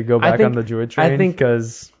late to go back on the druid train? I think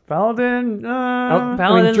because Paladin.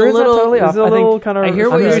 Paladin's Druid's not totally off. I hear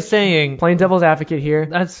what you're saying. Playing devil's advocate here.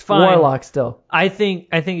 That's fine. Warlock still. I think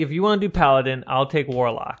if you want to do Paladin, I'll take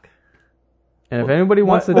Warlock. And if anybody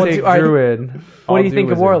wants to take Druid, what do you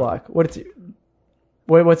think of Warlock? What's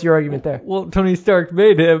your argument there? Well, Tony Stark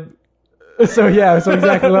made him. So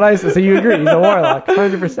exactly what I said. So you agree? He's a Warlock,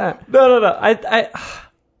 100%. No.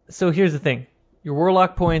 So here's the thing. Your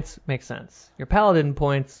Warlock points make sense. Your Paladin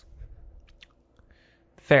points,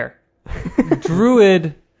 fair.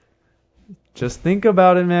 Druid. Just think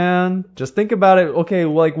about it, man. Just think about it. Okay,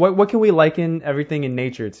 like what can we liken everything in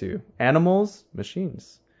nature to? Animals,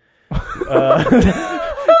 machines,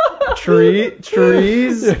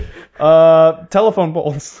 trees, telephone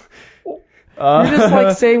poles. You're just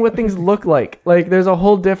like saying what things look like. Like there's a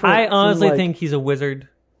whole different. I honestly think he's a wizard.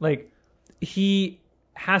 Like he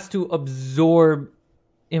has to absorb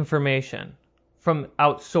information from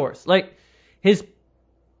outsource. Like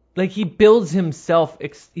he builds himself.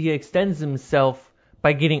 He extends himself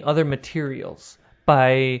by getting other materials,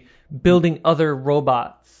 by building other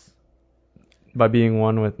robots, by being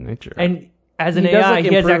one with nature. And as an AI,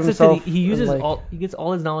 he has access to. He gets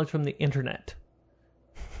all his knowledge from the internet.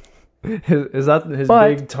 Is that his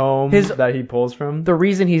big tome that he pulls from? The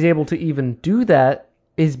reason he's able to even do that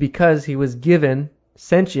is because he was given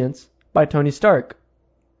sentience by Tony Stark.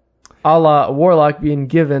 A la a Warlock being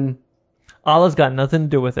given... Allah's got nothing to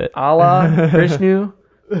do with it. Allah, Vishnu,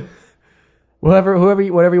 whatever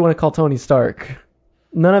you want to call Tony Stark.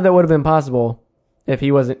 None of that would have been possible if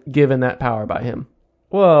he wasn't given that power by him.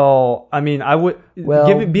 Well, I mean,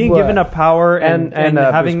 being given a power and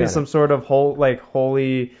having some sort of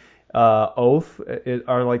holy oath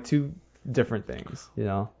are like two different things, you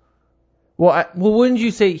know. Well, wouldn't you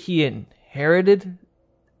say he inherited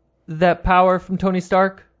that power from Tony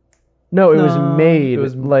Stark? No, it was made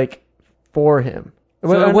for him.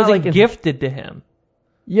 So it wasn't gifted to him.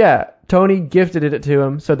 Yeah, Tony gifted it to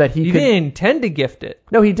him so that he could... didn't intend to gift it.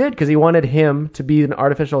 No, he did, because he wanted him to be an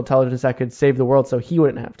artificial intelligence that could save the world so he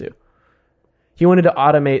wouldn't have to. He wanted to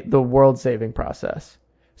automate the world-saving process.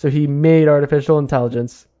 So he made artificial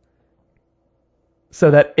intelligence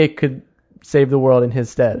so that it could save the world in his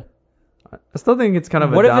stead. I still think it's kind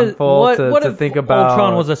of a downfall to think about...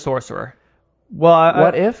 Ultron was a sorcerer? Well,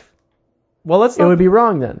 what if? Well, it would be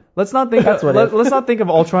wrong then. Let's not think. Let's not think of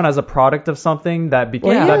Ultron as a product of something that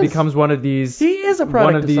becomes one of these. He is a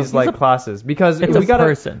product of these classes because we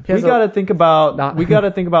gotta think about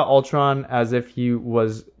Ultron as if he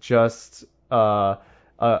was just an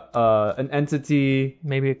entity,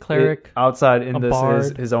 maybe a cleric outside in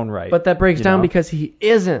his own right. But that breaks down because he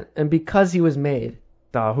isn't, and because he was made.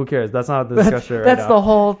 Who cares? That's not the discussion that's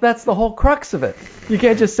the whole crux of it. You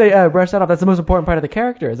can't just say brush that off. That's the most important part of the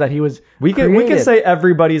character is that he was. We can say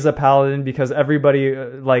everybody's a paladin because everybody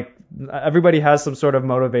has some sort of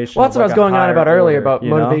motivation. Well, that's what I was going on about earlier about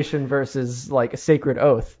motivation versus like a sacred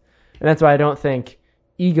oath, and that's why I don't think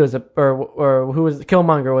or who was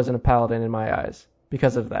Killmonger wasn't a paladin in my eyes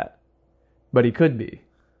because of that. But he could be.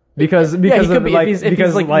 Because of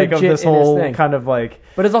this whole kind of like,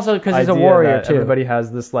 but it's also because he's a warrior too. Everybody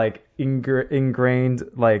has this like ingrained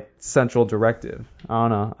like central directive. I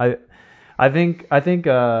don't know. I think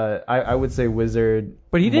I would say wizard.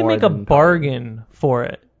 But he didn't make a bargain for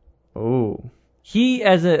it. Oh. He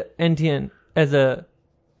as a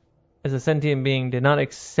sentient being did not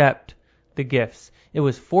accept the gifts. It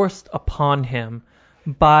was forced upon him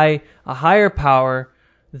by a higher power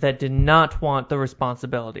that did not want the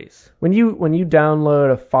responsibilities. When you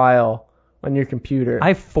download a file on your computer,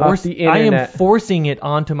 I am forcing it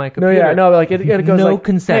onto my computer. It goes no like,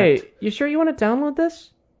 consent. Hey, you sure you want to download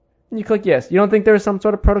this? And you click yes. You don't think there's some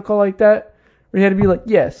sort of protocol like that where you had to be like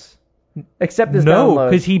yes, accept this download? No,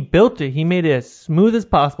 because he built it. He made it as smooth as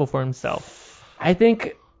possible for himself. I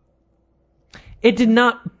think it did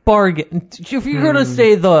not bargain. If you're gonna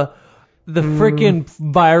say the freaking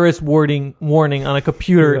virus warning on a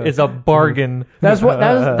computer is a bargain. That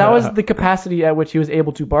was the capacity at which he was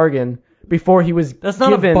able to bargain before he was That's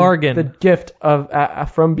not given a bargain. The gift of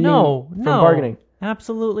from bargaining.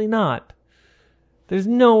 Absolutely not. There's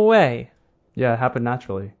no way. Yeah, it happened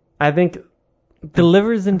naturally. I think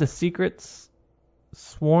delivers into secrets,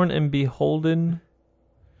 sworn and beholden.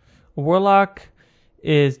 Warlock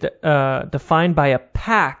is defined by a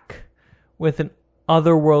pact with an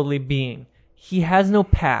otherworldly being. He has no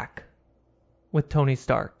pact with Tony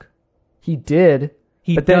Stark. He did.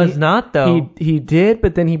 He does not, though. He did,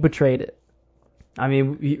 but then he betrayed it. I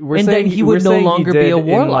mean, he would no longer be a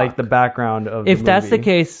warlock. In, like the background of if that's the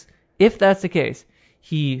case,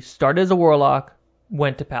 he started as a warlock,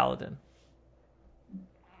 went to paladin.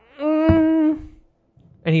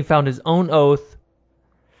 and he found his own oath.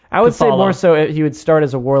 I would say follow. more so he would start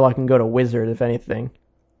as a warlock and go to wizard, if anything.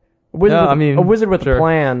 A wizard, Yeah, with, I mean, a wizard with sure. a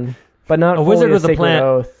plan, but not A fully wizard with a sacred plan.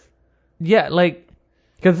 oath. Yeah, like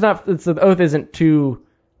Because the oath isn't too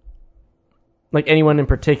like anyone in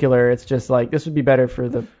particular. It's just like this would be better for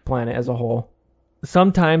the planet as a whole.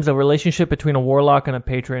 sometimes a relationship between a warlock and a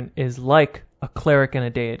patron is like a cleric and a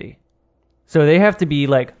deity. So they have to be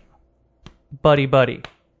like buddy.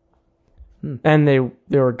 And they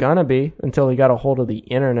were gonna be until he got a hold of the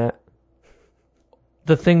internet.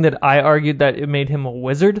 The thing that I argued that it made him a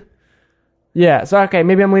wizard. Yeah, so okay,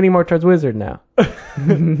 maybe I'm leaning more towards wizard now.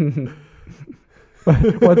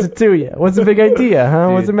 What's it to you? What's the big idea, huh?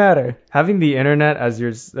 Dude. What's the matter? Having the internet as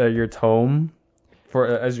your tome for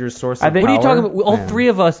as your source of think- What are you power? talking about? All Man. three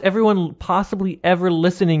of us, everyone possibly ever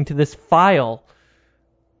listening to this file,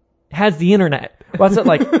 has the internet. What's it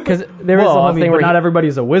like? Because there is a Well, whole I mean, thing but where not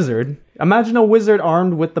everybody's a wizard. Imagine a wizard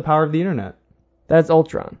armed with the power of the internet. that's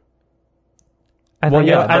Ultron. I Well, think,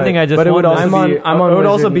 yeah, I think I just but it would won also this. I'm be on- I'm on it would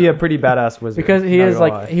also wizard be a pretty badass wizard Because he not is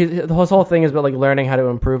gonna like lie. his whole thing is about like learning how to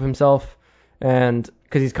improve himself, and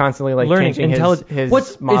because he's constantly like learning changing intelligence. his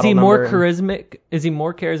What's model is he more number and- charismatic? Is he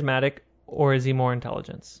more charismatic, or is he more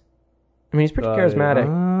intelligence? I mean, he's pretty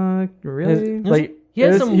charismatic. Really? His- like he had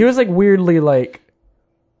it was- some- he was like weirdly like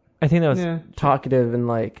I think that was. Yeah, talkative and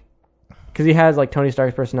like because he has like Tony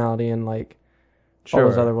Stark's personality and like all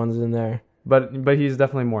those sure. other ones in there. But he's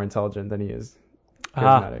definitely more intelligent than he is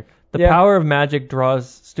Ah. charismatic. The Yeah. power of magic draws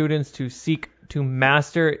students to seek to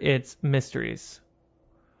master its mysteries.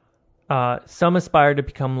 Some aspire to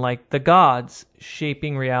become like the gods,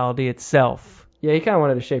 shaping reality itself. Yeah, he kind of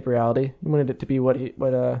wanted to shape reality. He wanted it to be what he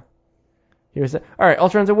was. All right,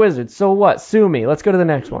 Ultron's a wizard. So what? Sue me. Let's go to the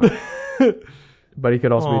next one. But he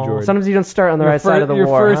could also Aw. be George. Sometimes you don't start on the right side of the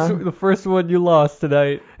war. Huh? The first one you lost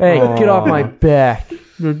tonight. Hey, get off Aw. my back.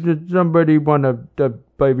 Somebody want a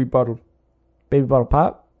baby bottle. Baby bottle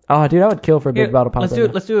pop. Oh, dude, I would kill for a baby Here, bottle pop. let's right do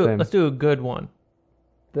it. now. Same. Let's do a good one.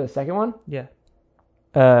 The second one. Yeah.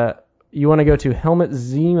 You want to go to Helmet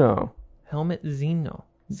Zemo. Helmet Zemo.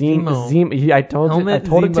 Zemo. I told Helmet it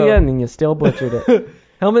to Zemo. you, and then you still butchered it.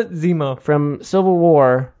 Helmet Zemo. From Civil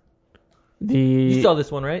War. You saw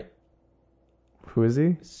this one, right? Who is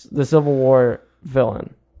he? The Civil War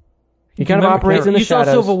villain. He You kind of remember- operates in the you shadows.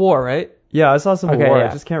 saw Civil War, right? Yeah, I saw Civil Okay, War. yeah.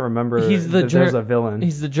 I just can't remember. He's the that there's a villain.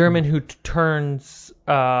 He's the German who turns.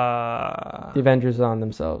 The Avengers on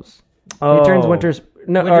themselves. Oh. He turns Winter's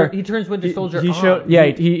no. or, he turns Winter Soldier he on. showed- yeah,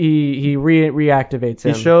 he reactivates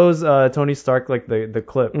him. He shows Tony Stark like the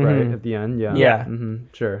clip right Mhm. at the end. Yeah. Yeah.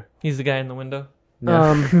 Sure. He's the guy in the window.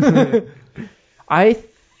 Yeah. I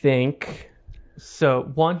think So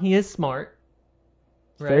one, he is smart.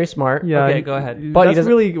 he's very smart. Yeah. Okay, go ahead. But he That's doesn't-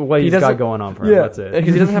 really what he he's doesn't- got going on for him. That's it.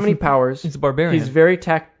 because he doesn't have any powers. He's a barbarian. He's very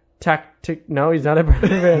tactic. No, he's not a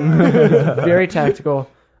barbarian. Very tactical.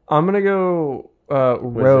 I'm gonna go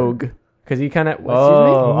rogue because he kind of.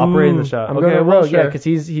 Operating the shot. I'm Okay, going well, rogue. Yeah, sure. because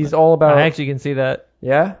he's all about. I actually can see that.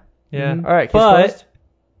 Yeah. Yeah. Mhm. All right. Case But closed.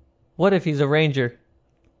 what if he's a ranger?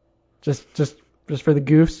 Just for the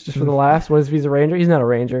goofs, just for the laughs. What if he's a ranger? He's not a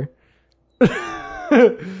ranger.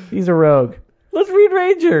 He's a rogue. Let's read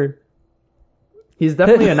ranger. He's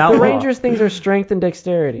definitely an The outlaw. Rangers things are strength and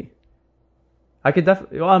dexterity. I could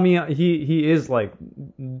definitely. Well, I mean, he is like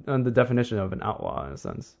on the definition of an outlaw in a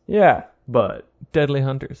sense. Yeah. But Deadly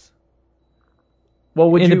hunters. well,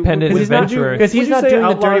 would Independent you? Because he's not adventurer. because he's Would you not say doing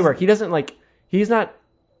the dirty outlaws- work. He doesn't like. He's not.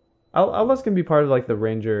 Outlaws can be part of like the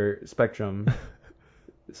ranger spectrum.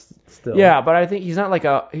 Still. Yeah, but I think he's not like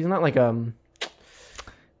a. He's not like Yeah,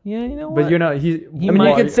 you know what? But you're not. He I mean,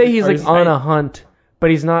 might- you could say he's are like you- on a hunt, but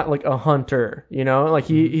he's not like a hunter. You know, like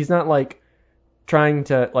he's not like trying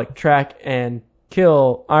to like track and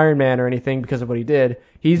kill Iron Man or anything because of what he did.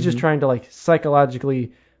 He's just trying to like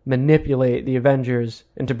psychologically manipulate the Avengers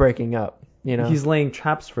into breaking up. You know. He's laying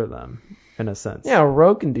traps for them in a sense. yeah, a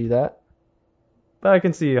rogue can do that. But I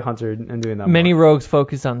can see a hunter and doing that. Many more. rogues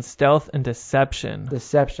focus on stealth and deception,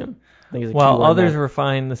 Deception. I think is a key while word others there.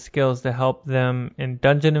 refine the skills to help them in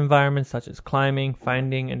dungeon environments such as climbing,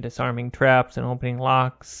 finding and disarming traps, and opening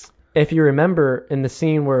locks. If you remember in the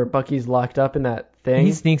scene where Bucky's locked up in that thing,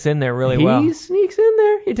 He sneaks in there really he well. sneaks in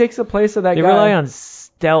there. He takes the place of that They guy. rely on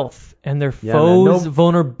stealth and their Yeah, man. foes' No-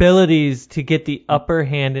 vulnerabilities to get the upper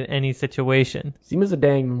hand in any situation. Zemo's a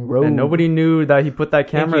dang rogue. And nobody knew that he put that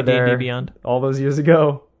camera Thank you, D&D there Beyond. all those years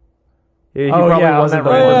ago. He Oh probably yeah, wasn't on the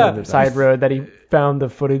that one random that did that. side road that he found the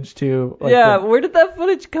footage to. Like yeah, the, where did that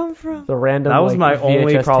footage come from? the random. That was like, my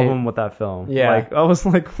only VHS problem tape. with that film. Yeah. Like I was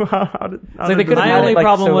like, wow, how did like they this could've My had happen? only like,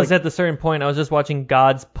 problem so, was like- at the certain point I was just watching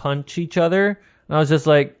gods punch each other, and I was just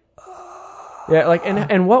like, Yeah, like,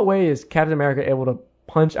 and what way is Captain America able to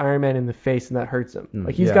punch Iron Man in the face and that hurts him?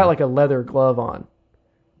 Like, he's got like a leather glove on.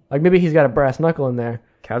 Like, maybe he's got a brass knuckle in there.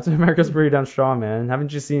 Captain America's pretty damn strong, man.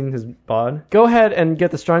 Haven't you seen his bod? Go ahead and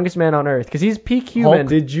get the strongest man on Earth, because he's peak human. Hulk,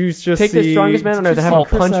 did you just take the strongest man on Earth and have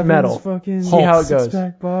him punch metal? See how it goes.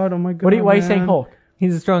 Bod. Oh my god. Why are you saying Hulk?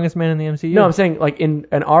 He's the strongest man in the MCU. No, I'm saying, like, in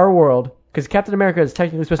our world, because Captain America is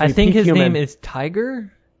technically supposed to be I think peak his human. name is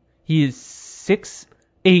Tiger. He is 6'8".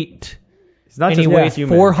 He's not and just he weighs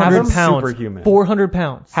human. 400 He's pounds. Superhuman. 400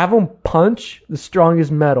 pounds. Have him punch the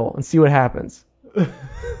strongest metal and see what happens.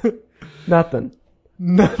 Nothing.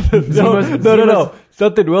 No.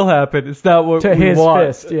 Something will happen. It's not what To we his want.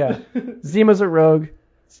 fist, yeah. Zima's a rogue.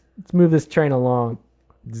 Let's move this train along.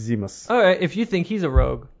 Zemus. All right, if you think he's a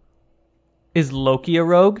rogue, is Loki a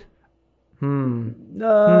rogue?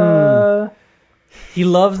 He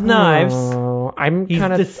loves knives. I'm He's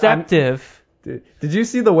kind of deceptive. Did you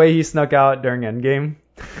see the way he snuck out during Endgame?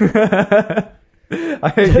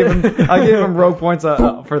 I gave him rogue points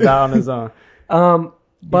for that on his own.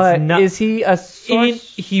 But not- is he a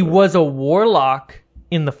He was a warlock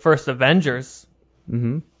in the first Avengers.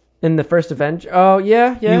 Mm-hmm. in the first Avenger? Oh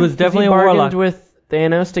yeah. He was 'Cause definitely a bargained warlock. with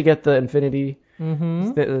Thanos to get the Infinity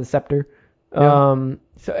Mm-hmm. the scepter. Yeah.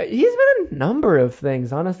 So he's been a number of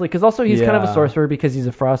things, honestly, because also he's kind of a Yeah. sorcerer because he's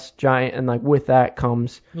a frost giant, and like with that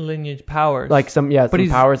comes Lineage powers. like some But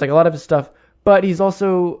he's- powers, like a lot of his stuff. But he's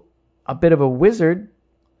also a bit of a wizard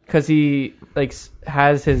because he like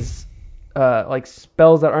has his like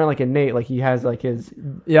spells that aren't like innate. Like he has like his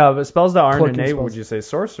Yeah, but spells that aren't Cloaking innate, spells. would you say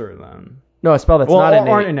sorcerer then? no a spell that's Well, not innate.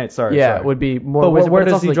 aren't innate. Sorry. yeah, sorry. would be more. But wizard, where but it's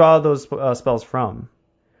does also, he like- draw those spells from?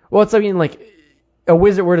 Well, it's I mean like a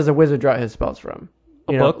wizard. Where does a wizard draw his spells from?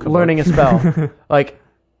 You know, book? learning a spell. Like,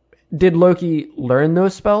 did Loki learn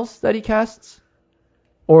those spells that he casts,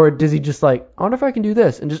 or does he just like, I wonder if I can do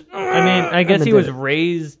this and just? I mean, I guess and he then was did it.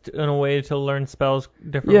 raised in a way to learn spells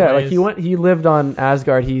different Yeah, ways. like he lived on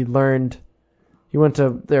Asgard. He went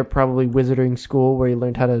to their probably wizarding school where he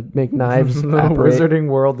learned how to make knives. The apparate wizarding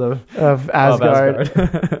world of Asgard.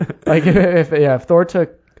 Asgard. Like if Thor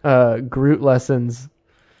took Groot lessons,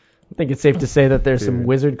 I think it's safe to say that there's some Dude.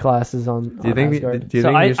 wizard classes on. Do you think? Asgard. Do you So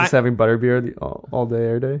think I- he's just having butterbeer all day,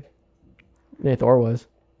 every day? Yeah, Thor was.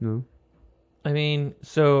 No. I mean,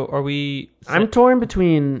 so are we? I'm torn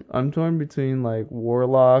between. I'm torn between like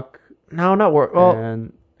warlock No, not War. Well,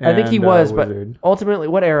 and I think he was, but wizard. ultimately,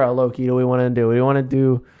 what era of Loki do we want to do? Do we want to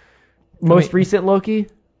do most recent Loki?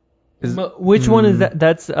 Which one is that?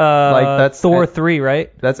 That's that's Thor 3,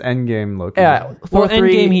 right? That's Endgame Loki. Yeah, Thor Well,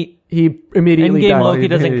 3. Endgame, he immediately Endgame died. Loki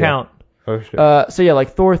doesn't Yeah. count. Oh shit. So yeah,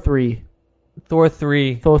 like Thor 3. Thor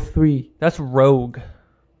 3. Thor 3. That's Rogue.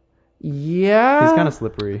 Yeah. He's kind of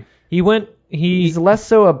slippery. He went. He's less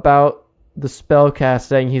so about the spell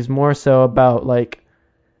casting. He's more so about like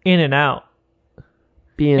in and out,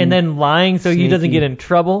 being. and then lying so he doesn't sneaky. get in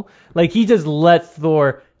trouble. Like he just lets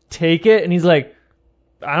Thor take it, and he's like,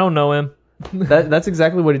 I don't know him. That's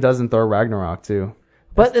exactly what he does in Thor Ragnarok too.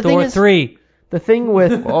 But the thing Thor is, 3. the thing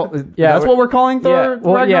with Well, Yeah, that's what we're calling Thor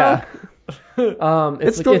Ragnarok. yeah.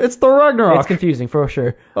 It's Thor Ragnarok. It's confusing for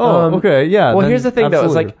sure. Oh, okay, yeah. Well, then here's the thing though. It's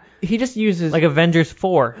absolutely. like he just uses Like Avengers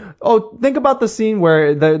 4. Oh, think about the scene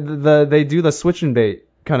where they do the switch and bait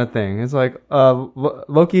kind of thing. It's like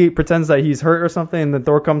Loki pretends that he's hurt or something, and then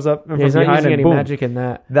Thor comes up from he's not behind using and any boom. magic in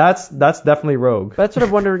that. That's definitely Rogue. That's what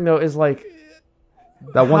I'm wondering though is like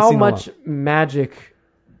That one how scene much magic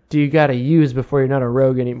do you got to use before you're not a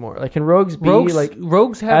rogue anymore? Like can rogues be like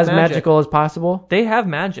Rogues have as magic. magical as possible? They have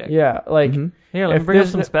magic. Yeah, like Mhm. Here, let me if bring up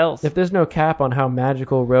there's some no- spells. if there's no cap on how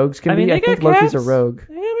magical rogues can I mean, be, they I think got Loki's a caps. rogue.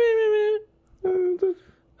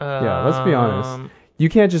 Yeah, let's be honest. You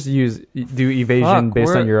can't just do evasion Fuck, based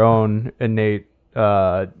we're- on your own innate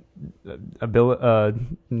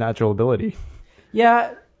natural ability.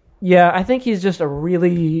 Yeah, I think he's just a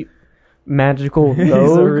really magical rogue. He's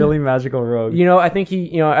a really magical rogue. You know, I think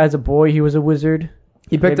as a boy he was a wizard.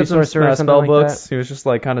 He picked maybe up some sorcerer or something spell like books. that. He was just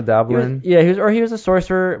like kind of He was, dabbling. he was a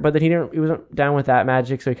sorcerer, but then he wasn't down with that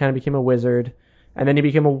magic, so he kind of became a wizard, and then he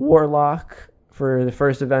became a warlock for the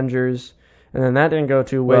first Avengers, and then that didn't go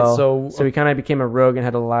too Wait, well. so- he kind of became a rogue and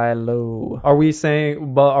had to lie low. Are we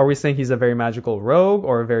saying he's a very magical rogue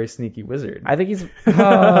or a very sneaky wizard? I think he's.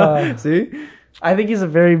 See? I think he's a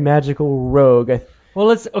very magical rogue.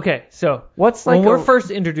 Well, so What's like when we're a-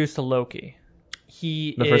 first introduced to Loki,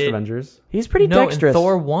 he The first Avengers? He's pretty no, dexterous. in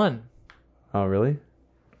Thor 1. Oh, really?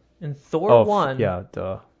 In Thor 1, Yeah,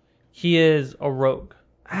 duh. he is a rogue.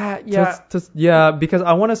 Yeah. Because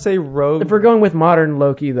I want to say rogue. If we're going with modern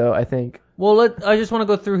Loki, though, I think. Well, I just want to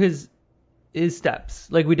go through his steps,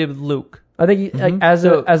 like we did with Luke. I think like, as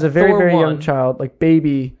a very Thor very young 1. child, like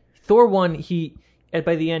baby. Thor 1,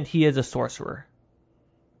 by the end he is a sorcerer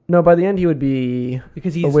No, by the end he would be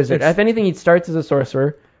because a he's wizard. If anything, he starts as a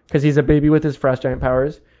sorcerer because he's a baby with his frost giant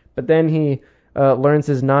powers. But then he learns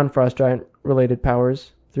his non-frost giant related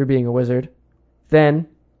powers through being a wizard. Then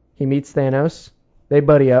he meets Thanos. They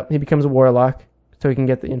buddy up. He becomes a warlock so he can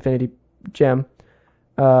get the Infinity Gem.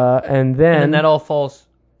 And then that all falls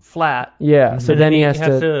flat. yeah. So And then he has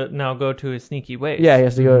has to now go to his sneaky ways. yeah, he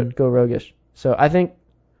has to go roguish. So I think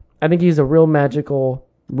he's a real magical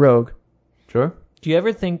rogue. Sure. Do you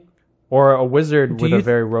ever think? Or a wizard Do with you a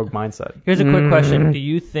very rogue mindset. Here's a quick question: do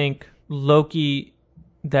you think Loki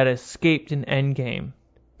that escaped in Endgame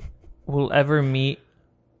will ever meet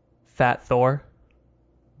Fat Thor?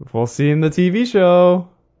 We'll see in the TV show.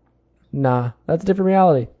 Nah, that's a different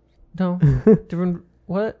reality. No, different.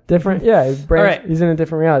 What? Different, yeah. right. He's in a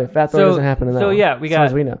different reality. Fat Thor doesn't happen in that. So one, yeah, we as far got.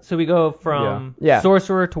 as we know. So we go from Yeah.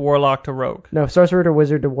 sorcerer to warlock to rogue. No, sorcerer to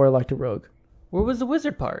wizard to warlock to rogue. Where was the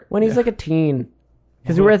wizard part? When he's like a teen,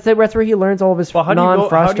 because that's where he learns all of his Well, how do you go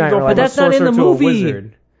non-frost from giant a But that's not in sorcerer the to a movie.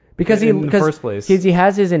 wizard? because in the first place. he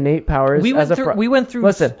has his innate powers. We went as a through. We went through.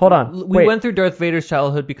 Listen, hold on. We Wait. went through Darth Vader's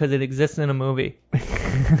childhood because it exists in a movie.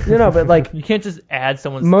 No, but like You can't just add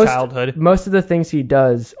someone's most childhood. most of the things he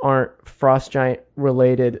does aren't frost giant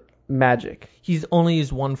related magic. He's only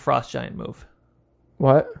used one frost giant move.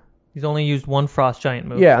 What? He's only used one frost giant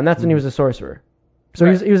move. Yeah, and that's when he was a sorcerer. So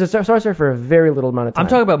Right. he was a sorcerer for a very little amount of time. I'm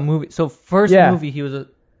talking about movie. So first Yeah. movie, he was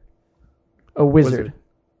a wizard.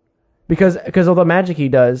 Because of the magic he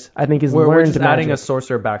does, I think is We're learned just magic. adding a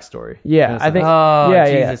sorcerer backstory. Yeah, I think. Oh, yeah,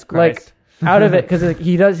 Jesus yeah. Like Christ. out of it, because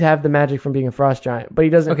he does have the magic from being a frost giant, but he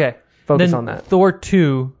doesn't Okay. focus then on that. Thor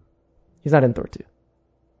 2. He's not in Thor 2.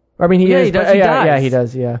 I mean, he Yeah, is. he does- but- he yeah, dies. he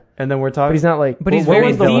does. Yeah, And then we're but talking. he's not like. But he's What very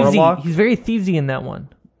was the warlock? thievesy. He's very thievesy in that one.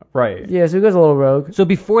 Right. Yeah, so he goes a little rogue. So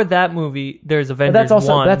before that movie, there's But Avengers that's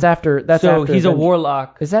also 1. that's after. That's so after he's a Avengers.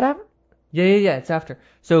 warlock. Is that after? Yeah. It's after.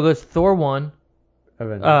 So it goes Thor 1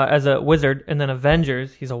 Avengers. as a wizard, and then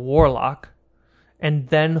Avengers, he's a warlock, and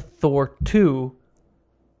then Thor 2.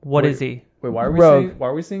 What Wait. is he? Wait, why are we Rogue. saying? Why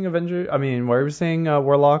are we saying Avengers? I mean, why are we saying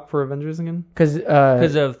Warlock for Avengers again? Because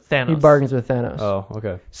Because of Thanos. he bargains with Thanos. Oh,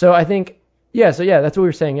 okay. So I think. Yeah, so yeah, that's what we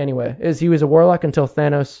were saying anyway. Is he was a warlock until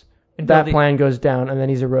Thanos. Until That the- plan goes down, and then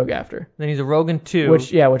he's a rogue after. Then he's a rogue in 2.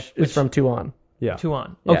 Which is from 2 on. Yeah. 2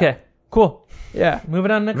 on. Yeah. Okay. Cool. Yeah. Moving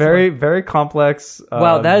on next Very, one. very complex.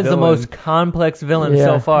 Wow, that is the villain. most complex villain Yeah.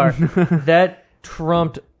 so far. That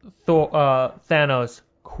trumped Thanos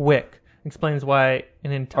quick. Explains why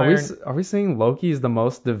an Are entire... we saying Loki is the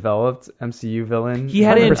most developed MCU villain? He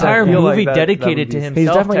had an 100%. entire I feel like movie that dedicated would to be- himself. He's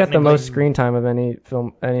definitely got the technically. most screen time of any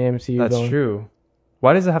MCU That's villain. true.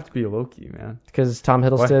 Why does it have to be Loki, man? Because Tom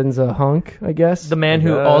Hiddleston's a hunk, I guess. The man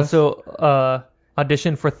who Yes. also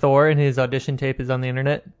auditioned for Thor, and his audition tape is on the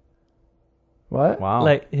internet. What? Wow.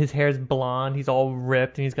 Like, his hair's blonde, he's all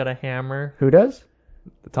ripped, and he's got a hammer. Who does?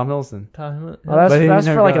 Tom Hiddleston. Oh, But he that's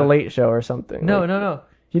never for like got a it. late show or something. No, Like, no.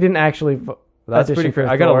 He didn't actually That's audition pretty for crazy.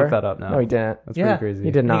 I gotta Thor. look that up now. No, he didn't. That's Yeah. pretty crazy.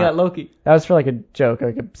 He did not. He got Loki. That was for like a joke,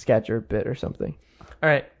 like a sketch or a bit or something. All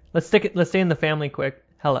right, let's stay in the family quick.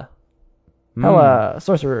 Hela. Hela,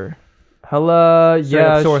 sorcerer. Hela, Straight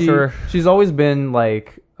up sorcerer. She's always been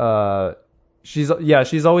like,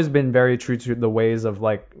 she's always been very true to the ways of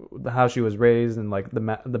like how she was raised and like the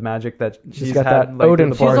magic that she's got had. that like,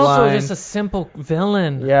 Odin through the She's also bloodline. just a simple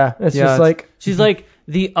villain. Yeah, it's Yeah, just it's- like She's like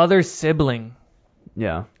the other sibling.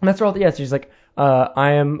 Yeah. and that's all. Yeah, she's like,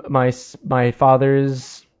 I am my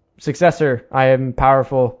father's successor. I am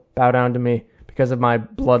powerful. Bow down to me because of my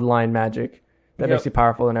bloodline magic. That Yep. makes you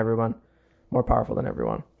powerful than everyone. More powerful than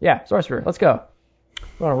everyone. Yeah, sorcerer. Let's go.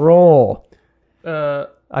 We're on a roll.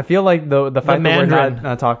 I feel like the fact that we're Mandarin.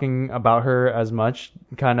 not talking about her as much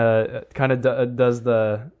kind of does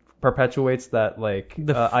the perpetuates that like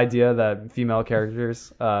idea that female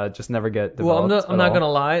characters just never get developed. Well, I'm not gonna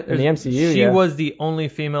lie. In the There's- MCU, she yeah. was the only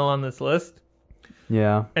female on this list,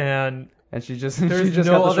 Yeah, and and she just there's she just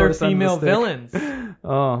no got the other shortest end of the female stick. villains.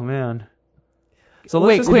 Oh man. So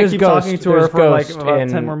Wait, let's quick, just keep Ghost. talking to her There's for like Ghost about in-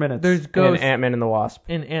 10 more minutes. There's And Ghost Ant-Man and the Wasp.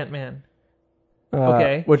 in Ant-Man.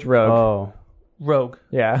 Okay. Which rogue? Oh. Rogue.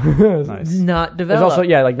 Yeah. Nice. Not There's developed. also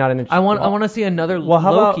not an interesting. I want to see another Well,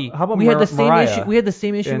 how about- Loki. how about we had the same Mariah issue. We had the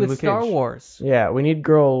same issue in with Luke Star Cage? Wars. Yeah, we need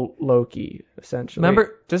girl Loki essentially.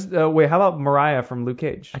 Remember? Just wait, how about Mariah from Luke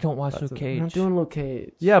Cage? I don't watch That's Luke it. I'm not Cage. doing Luke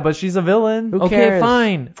Cage. Yeah, but she's a villain. Who Okay, cares?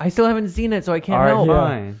 fine. I still haven't seen it, so I can't All right, help. yeah.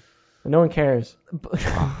 fine. No one cares.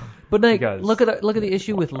 But like, guys look at the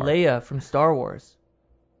issue with Leia from Star Wars.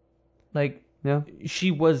 Like, Yeah.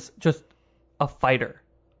 she was just a fighter.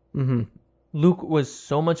 Mm-hmm. Luke was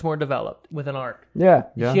so much more developed with an arc. Yeah.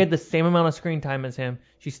 Yeah. She had the same amount of screen time as him.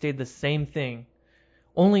 She stayed the same thing.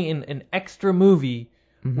 Only in an extra movie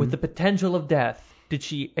with the potential of death did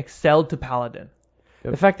she excel to Paladin.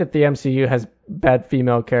 The fact that the MCU has bad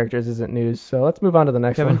female characters isn't news. So let's move on to the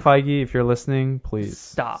next Kevin one. Feige, if you're listening, please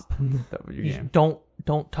Stop. step up your You game.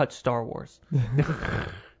 don't touch Star Wars.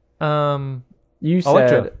 You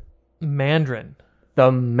Electra. said Mandarin.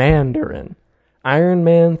 the Mandarin. Iron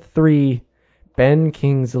Man 3, Ben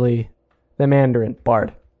Kingsley, the Mandarin,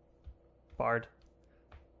 Bard. Bard.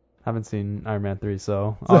 Haven't seen Iron Man 3,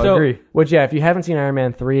 so I'll So- agree. Which, yeah, if you haven't seen Iron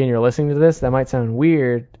Man 3 and you're listening to this, that might sound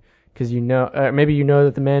weird because maybe you know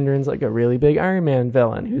that the Mandarin's like a really big Iron Man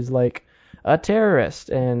villain who's like a terrorist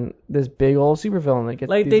and this big old supervillain that gets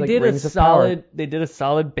Like these, they did a rings of power.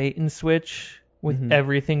 solid bait and switch with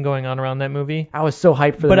everything going on around that movie. I was so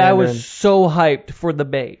hyped for the But I Mandarin. was so hyped for the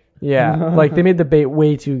bait. Yeah, like they made the bait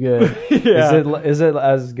way too good. Is it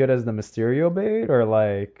as good as the Mysterio bait or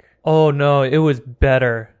like? Oh no, it was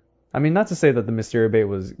better. I mean, not to say that the Mysterio bait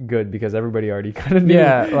was good because everybody already kind of knew.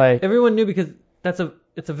 Yeah, like Everyone knew because it's a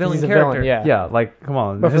villain he's a character. villain. Yeah. Yeah, like come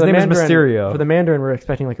on. But His for the name is Mandarin, Mysterio. For the Mandarin, we're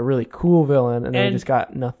expecting like a really cool villain, and then we And- just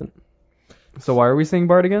got nothing. So why are we saying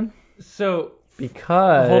Bard again? So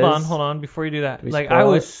Because hold on before you do that. we Like spoil I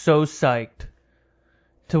it? was so psyched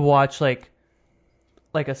to watch like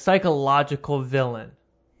a psychological villain.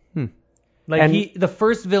 Like And- the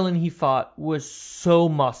first villain he fought was so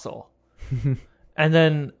muscle. And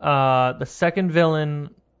then the second villain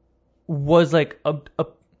was like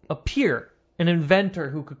a peer, an inventor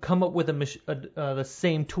who could come up with the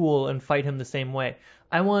same tool and fight him the same way.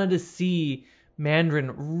 I wanted to see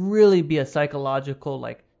Mandarin really be a psychological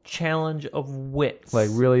like challenge of wits. Like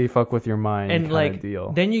really fuck with your mind and kind like of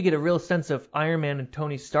deal. then you get a real sense of Iron Man and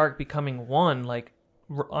Tony Stark becoming one, like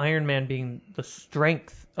Iron Man being the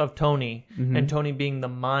strength of Tony and Tony being the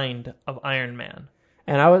mind of Iron Man.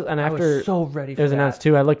 and I after was so ready it for was that. announced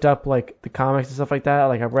too, I looked up like the comics and stuff like that.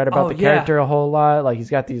 Like I've read about Oh, the yeah. character a whole lot. Like he's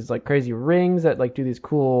got these like crazy rings that like do these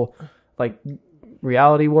cool like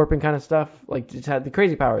reality warping kind of stuff. Like just had the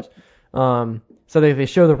crazy powers. So they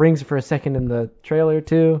show the rings for a second in the trailer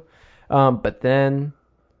too. But then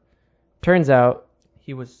turns out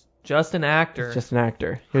He was just an actor, he's just an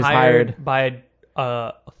actor. He was hired hired. by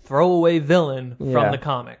a throwaway villain Yeah. from the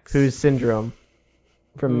comics. Who's Syndrome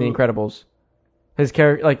from The Incredibles. His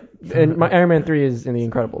character, like, and Iron Man 3 is in The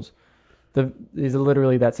Incredibles. He's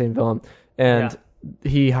literally that same villain. And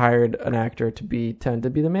he hired an actor to tend to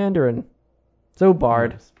be the Mandarin. So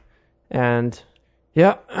Bard. Nice. And,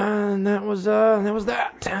 yeah, and that was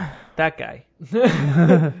that. that guy?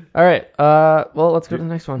 All right, well, let's go to the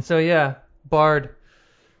next one. So yeah, Bard.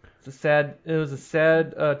 It was a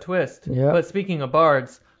sad twist. Yeah. But speaking of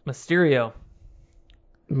bards, Mysterio.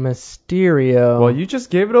 Mysterio. Well, you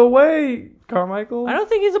just gave it away, Carmichael. I don't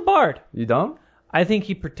think he's a bard. You don't? I think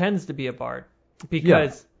he pretends to be a bard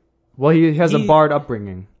because Well, he has a He- Bard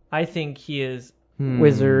upbringing. I think he is.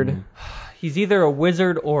 Wizard. He's either a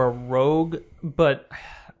wizard or a rogue, but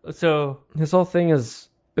so His whole thing is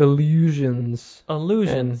illusions.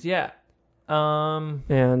 illusions, yeah.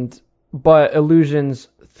 But illusions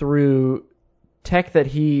through tech that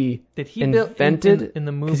he Did he build invented in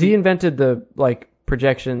the movie? because he invented the like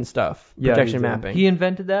projection stuff, Yeah, projection he did. mapping. He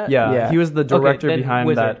invented that. Yeah, Yeah. he was the director then behind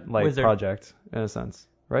wizard, that like wizard. project in a sense,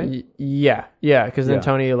 right? Yeah, because then Yeah.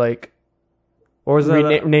 Tony like Or was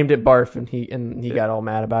that? named it Barf, and he got all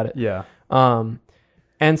mad about it. Yeah.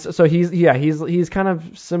 And so he's kind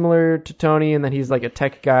of similar to Tony in that he's like a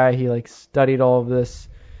tech guy. He like studied all of this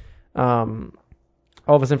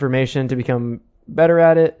information to become better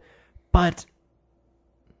at it. But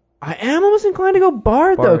I am almost inclined to go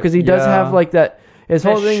Bard though, Bard, because he does yeah. have like that. His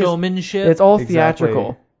whole That thing is, showmanship. it's all Exactly.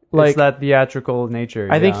 theatrical. Like It's that theatrical nature.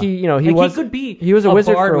 I think yeah. he Like, he could be he was a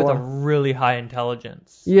wizard bard for a with while. a really high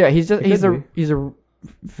intelligence. Yeah, He could be. he's a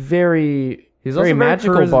very He's very also very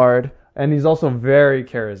magical bard. and he's also very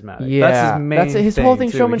charismatic. Yeah, that's his main his thing, whole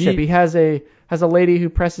thing. too. Showmanship. He has a lady who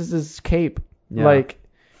presses his cape. Yeah. Like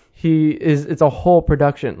it's a whole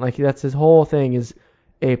production. Like that's his whole thing is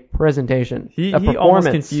a presentation. He a almost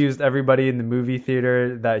performance. confused everybody in the movie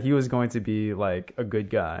theater that he was going to be like a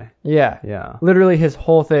good guy. Yeah, Yeah. literally his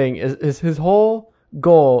whole thing is his whole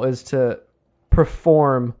goal is to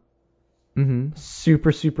perform Mm-hmm.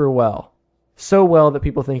 super well, so well that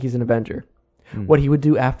people think he's an Avenger. What he would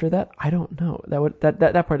do after that, I don't know.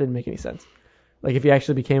 That part didn't make any sense. Like if he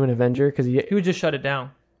actually became an Avenger, because He would just shut it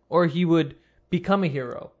down, or he would become a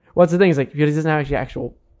hero. what's the thing is like because he doesn't have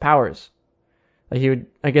actual powers. Like he would,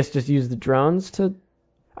 I guess, just use the drones to.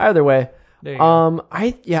 Either way, There you go.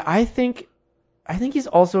 I think I think he's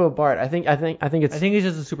also a bard. I think it's. I think he's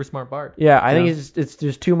just a super smart bard. Yeah, I think it's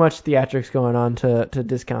there's too much theatrics going on to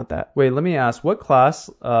discount that. Wait, let me ask, what class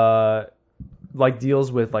like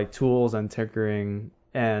deals with like tools and tinkering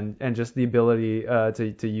and just the ability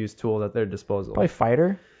to use tools at their disposal? Probably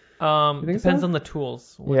fighter. Depends so? on the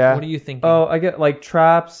tools. What are you thinking? Oh, I get like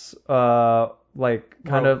traps, like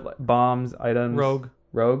kind of like bombs, items.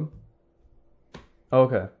 Rogue.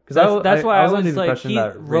 Okay. Because that's why I was under the like, impression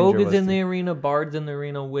that Rogue Ranger is was in too. the arena, Bard's in the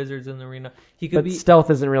arena, Wizard's in the arena. He could But be. stealth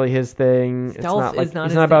isn't really his thing. Stealth it's is not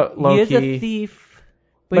it's his not about thing. low He is key. a thief.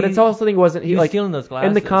 But it's also he wasn't he was like stealing those glasses.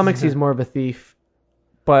 in the comics he's more of a thief.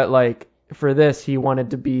 But like for this he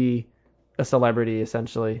wanted to be a celebrity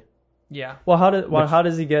essentially. Yeah. Well, how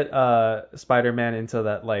does he get Spider-Man into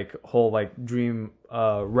that like whole like dream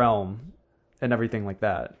realm and everything like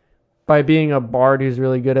that? By being a bard who's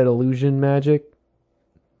really good at illusion magic.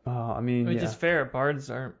 I mean, Which yeah. is fair. Bards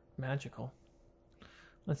aren't magical.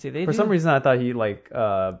 Let's see. For some reason, I thought he like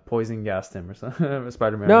poison gassed him or something.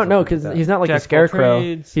 Spider-Man. No, because he's not like a Jack of all scarecrow.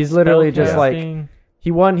 trades, He's literally spell just like casting.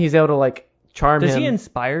 he's able to like charm Does him. he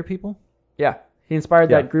inspire people? Yeah, he inspired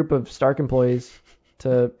Yeah. that group of Stark employees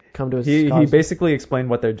to come to his. He cause. basically explained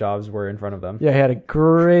what their jobs were in front of them. Yeah, he had a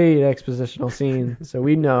great expositional scene, so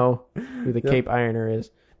we know who the Yep. Cape Ironer is.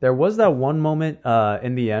 There was that one moment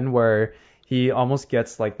in the end where he almost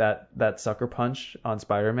gets like that sucker punch on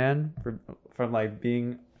Spider-Man from like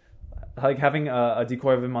being like having a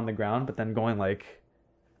decoy of him on the ground, but then going like,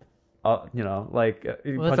 like Well,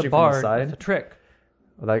 that's punching a bard. from the side. That's a trick.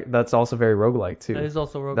 Like that's also very roguelike too. That is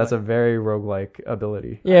also roguelike. That's a very roguelike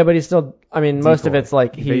ability. Yeah, but he's still. I mean, most of Decoy. it's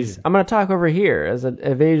like Evasion. I'm gonna talk over here as an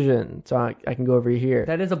evasion, so I can go over here.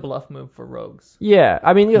 That is a bluff move for rogues. Yeah,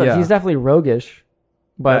 I mean, Yeah. he's definitely roguish,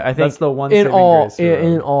 but That- I think that's the one in saving all grace for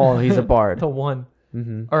in Rogue. all he's a bard. The one.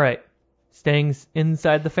 Mm-hmm. All right. Staying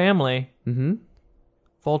inside the family. Mm-hmm.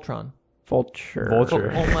 Voltron. Vulture.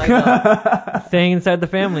 Oh my god. Staying inside the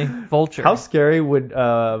family. Vulture. How scary would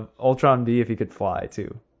Ultron be if he could fly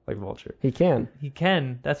too, like Vulture? He can. He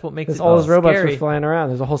can. That's what makes Because it all his robots scary. were flying around.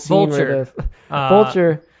 There's a whole scene where Vulture.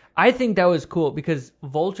 Vulture. I think that was cool because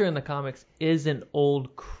Vulture in the comics is an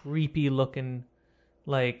old, creepy looking,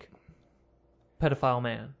 like, pedophile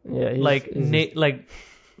man. Yeah, Like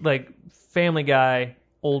Family Guy,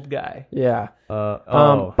 old guy. yeah.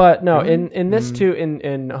 Oh. But no, Really? in this too,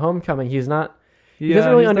 in Homecoming, he's not. He Yeah,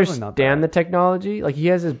 doesn't really he's definitely not understand the that. technology. Like he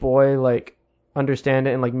has his boy like understand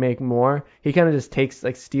it and like make more. He kind of just takes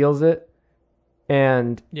like steals it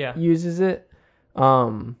and Yeah. uses it.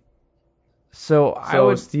 So I So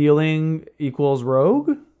would. stealing equals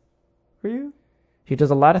rogue for you? He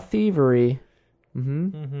does a lot of thievery Mm-hmm.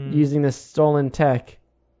 Mm-hmm. using this stolen tech.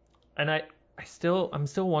 And I'm still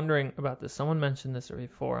wondering about this. Someone mentioned this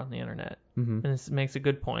before on the internet, Mm-hmm. and this makes a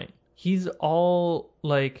good point. He's all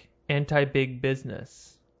like anti-big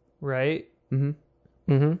business, right?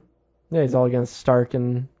 Mm-hmm. Mm-hmm. Yeah, he's all against Stark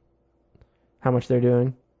and how much they're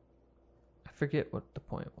doing. I forget what the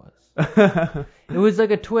point was. It was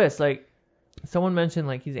like a twist. Like someone mentioned,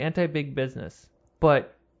 like he's anti-big business,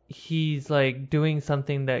 but he's like doing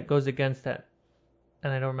something that goes against that.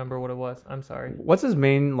 And I don't remember what it was. I'm sorry. What's his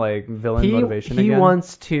main like villain motivation he again?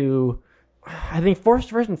 wants to, I think,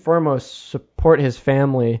 first and foremost, support his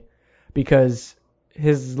family because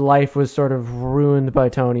his life was sort of ruined by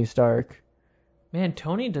Tony Stark. Man,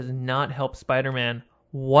 Tony does not help Spider-Man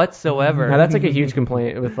whatsoever. Now that's like a huge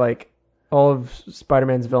complaint with like all of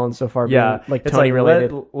Spider-Man's villains so far Yeah, being like it's Tony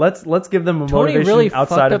related. Let's give them a Tony motivation really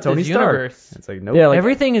outside fucked of up Tony this Stark. universe. It's like nope. Yeah, like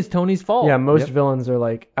Everything is Tony's fault. yeah, most Yep. villains are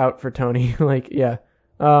like out for Tony. Like yeah.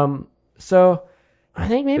 So I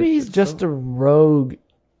think maybe he's just a rogue,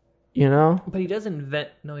 you know? But he doesn't invent.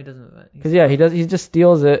 No, he doesn't invent. Because yeah, he does. He just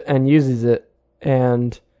steals it and uses it,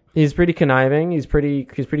 and he's pretty conniving. He's pretty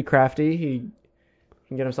crafty. He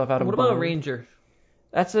can get himself out of. What about a bind. ranger?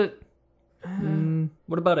 That's it.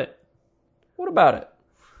 What about it? What about it?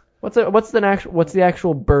 What's the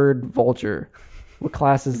actual bird vulture? What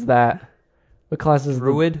class is that? What class is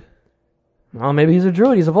Druid? Well, maybe he's a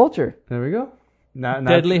druid. He's a vulture. There we go. Not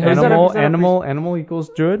Deadly animal. Is that a Animal equals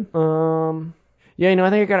druid. Yeah, you know, I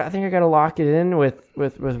think I gotta lock it in with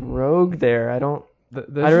rogue there. I don't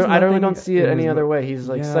really don't see it any other way. He's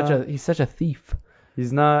like such a thief.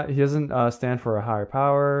 He's not. He doesn't stand for a higher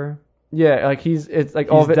power. Yeah, like it's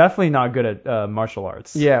like all He's of it. definitely not good at martial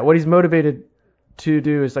arts. Yeah, what he's motivated to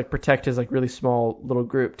do is like protect his like really small little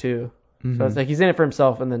group too. Mhm. So it's like he's in it for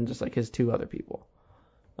himself and then just like his two other people.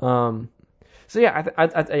 So yeah,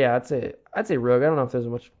 I'd say rogue. I don't know if there's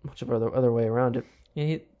much of other way around it.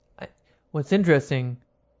 Yeah, what's interesting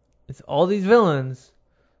is all these villains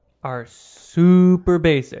are super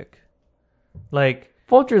basic. Like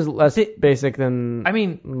Vulture's less basic than. I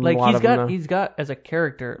mean, like a lot of them, though. he's got as a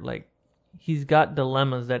character, like he's got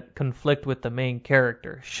dilemmas that conflict with the main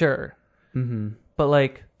character, sure. Mm-hmm. But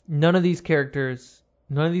like none of these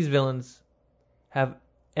villains have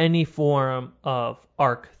any form of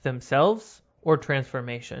arc themselves or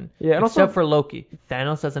transformation. Yeah, and except also, for Loki.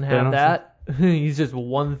 Thanos doesn't have Thanos- that. He's just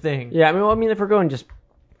one thing. Yeah, I mean, if we're going just,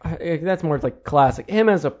 that's more like classic. Him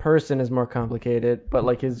as a person is more complicated, but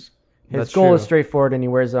like his That's goal is true. straightforward and he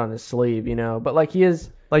wears it on his sleeve, you know. But like he is.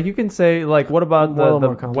 Like you can say, like, what about More the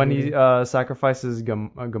when he complicated. sacrifices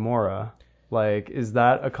Gamora? Like, is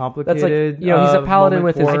that a That's complicated? like, you know, he's a paladin moment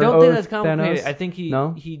with his I for don't think oath, that's complicated. Thanos? I think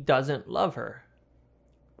No? he doesn't love her.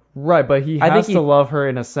 Right, but he I has think to love her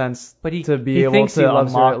in a sense But he- to be he able thinks to he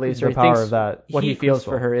loves her unlock at least, or the he power thinks of that. what he feels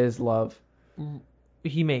for crystal. her is love.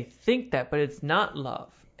 He may think that, but it's not love.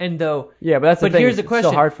 And though, Yeah, but that's the But thing. here's the It's question.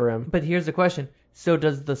 still hard for him. but here's the question: so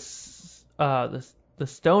does the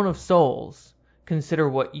Stone of Souls consider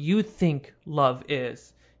what you think love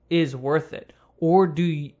is worth it, or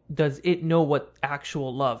does it know what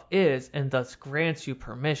actual love is and thus grants you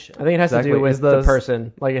permission? I think it has to Exactly. do with Is the- the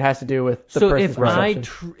person. Like it has to do with the So person's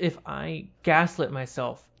perception. if I gaslit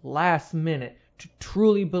myself last minute to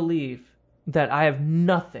truly believe that I have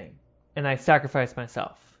nothing and I sacrifice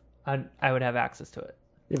myself, I would have access to it.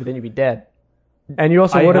 Yeah, but then you'd be dead. And you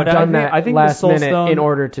also I- would have but I done think- that I think the last Soul minute Stone- in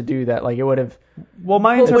order to do that. Like it would have. Well,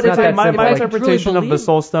 my But it's not that my simple. Like, interpretation of the truly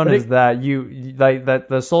Soul Stone But is that you like that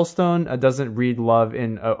the Soul Stone doesn't read love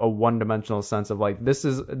in a one-dimensional sense of like this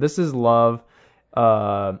is love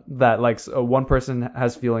that like one person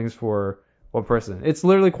has feelings for one person. It's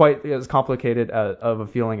literally quite as complicated of a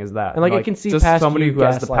feeling as that. And, like, it can see just past somebody you who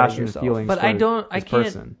has the gaslighting passionate yourself. feelings. But for I can't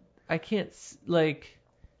person. like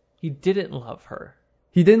he didn't love her.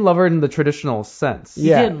 He didn't love her in the traditional sense.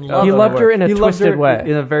 Yeah, didn't love he her. loved her in a He loved twisted her way.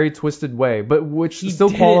 in a very twisted way, but which He still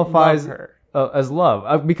didn't qualifies love her. as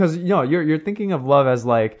love because you're thinking of love as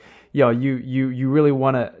like you really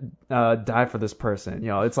want to die for this person.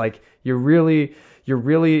 It's like you're really you're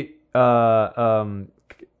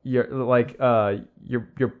like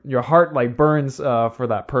your heart like burns for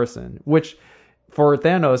that person, which for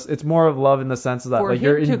Thanos it's more of love in the sense that For like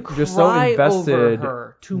him you're so cry invested over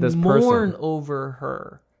her, to this mourn person. over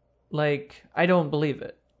her, like I don't believe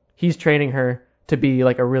it. He's training her to be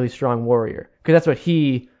like a really strong warrior because that's what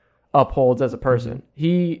he upholds as a person.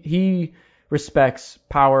 Mm-hmm. He respects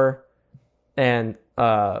power and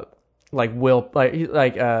like will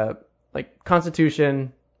like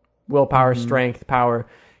constitution, willpower, Mm-hmm. strength, power.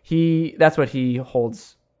 That's what he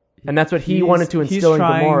holds, and that's what he wanted to instill in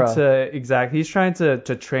Gamora. He's trying to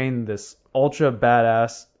train this ultra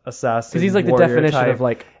badass assassin. Because he's like the warrior definition type. of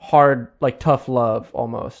like hard, like tough love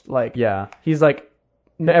almost. Like Yeah. he's like,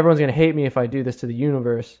 everyone's gonna hate me if I do this to the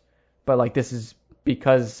universe, but like this is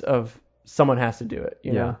because of someone has to do it.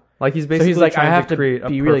 You know? Like he's So basically he's like, I trying have to create a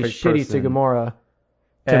be really perfect shitty person. to Gamora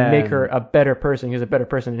to make her And- a better person. Because a better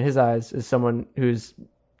person in his eyes is someone who's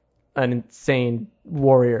an insane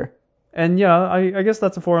warrior. And I guess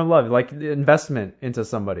that's a form of love, like the investment into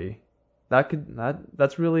somebody. That could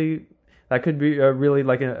be really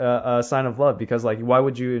like a sign of love, because like why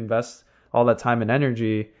would you invest all that time and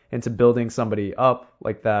energy into building somebody up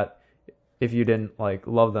like that if you didn't like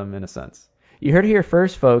love them in a sense? You heard it here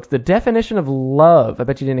first, folks. The definition of love. I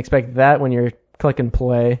bet you didn't expect that when you're clicking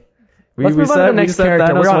play. Let's move on to the next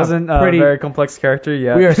character. Thanos We're on a wasn't a pretty- very complex character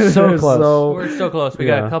yet. We are so close. We're so close. We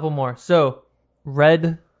got yeah. a couple more. So,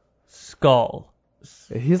 Red Skull.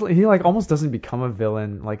 He like almost doesn't become a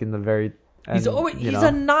villain like in the very end. He's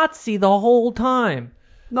a Nazi the whole time.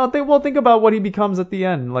 No, think about what he becomes at the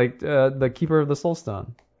end, like the Keeper of the Soul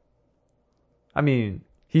Stone. I mean,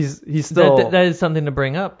 he's still That is something to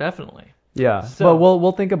bring up, definitely. yeah. So- But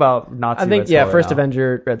we'll think about Nazi. I think Red Skull right first now.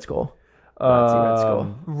 Avenger, Red Skull. Nazi Red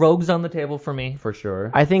Skull. Rogue's on the table for me. For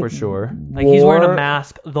sure. I think for sure. Like he's wearing a War-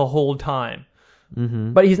 mask the whole time.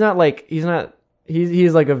 Mm-hmm. But he's like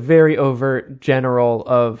a very overt general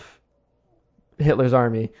of Hitler's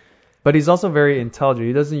army. But he's also very intelligent.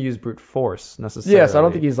 He doesn't use brute force necessarily. Yes, I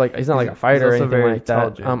don't think he's not like a fighter or also anything very like that.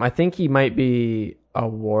 intelligent. I think he might be a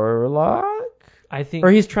warlock, I think. or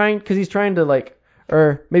he's trying to like,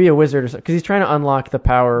 or maybe a wizard or something, because he's trying to unlock the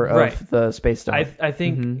power of Right. the space stone. I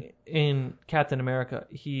think Mm-hmm. in Captain America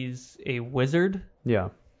he's a wizard, Yeah.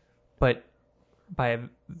 but by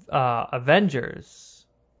Avengers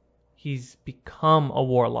he's become a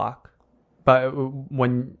warlock. But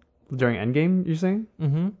when during Endgame, you're saying?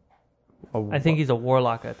 hmm I think he's a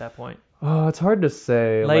warlock at that point. Oh, it's hard to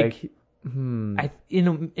say. Like, Like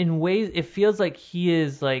in ways it feels like he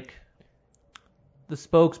is like the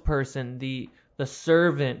spokesperson, the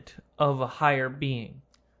servant of a higher being.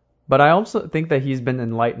 But I also think that he's been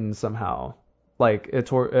enlightened somehow. Like in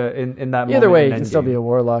that moment. Either way, he in can still be Endgame. a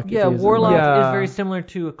warlock. if Yeah, he's warlock Yeah. is very similar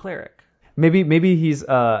to a cleric. Maybe he's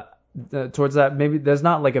towards that. Maybe there's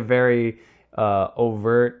not like a very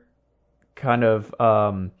overt kind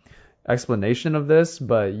of explanation of this,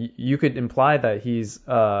 but you could imply that he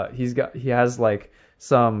has like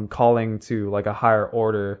some calling to like a higher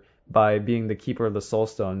order by being the keeper of the soul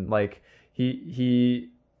stone. Like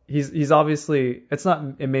he's obviously,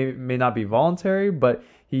 it may not be voluntary, but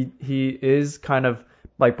he is kind of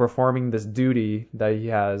like performing this duty that he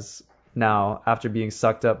has now after being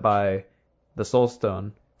sucked up by the soul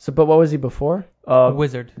stone. So, but what was he before? A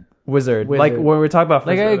wizard. Wizard. Like when we're talking about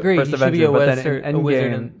Like, I agree, first he should be Avenger, a but then wizard- in a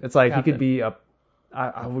wizard Endgame, and it's like captain. he could be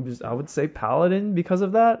I would say paladin because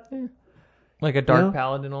of that. Like a dark Yeah.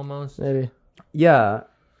 paladin almost. Maybe. Yeah.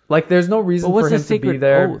 Like there's no reason But what's for his him to be sacred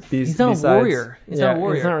there. oath? He's not a besides- warrior. He's not a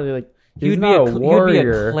warrior. He's not really like. He would not a he would be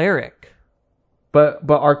warrior. a cleric. But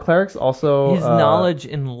our clerics also His knowledge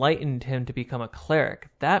enlightened him to become a cleric.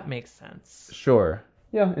 That makes sense. Sure.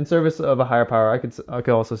 Yeah, in service of a higher power, I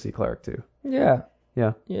could also see cleric too. Yeah.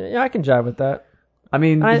 Yeah. Yeah, I can jive with that. I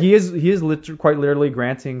mean, I- he is quite literally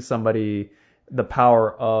granting somebody the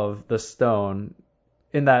power of the stone.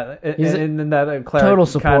 In that, He's in that a cleric total kind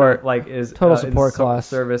support. of, like is Total in support class.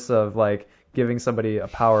 service of like giving somebody a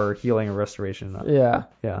power, healing, and restoration. Yeah.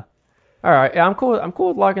 Yeah. All right. Yeah, I'm cool. I'm cool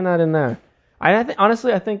with locking that in there. I think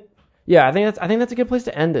honestly, I think that's a good place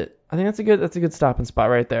to end it. I think that's a good stopping spot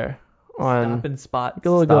right there. Stop and spot. A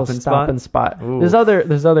little stopping spot. Ooh. There's other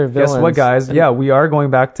villains. Guess what, guys? And Yeah, we are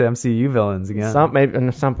going back to MCU villains again. Maybe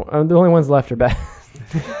at some point. The only ones left are bad.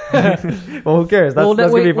 Well, who cares? That's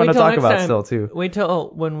gonna be fun to till talk next about time. still too. Wait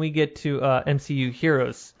till when we get to MCU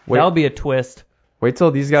heroes. Wait. That'll be a twist. Wait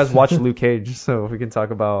till these guys watch Luke Cage, so we can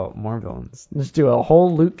talk about more villains. Just do a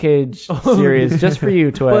whole Luke Cage series just for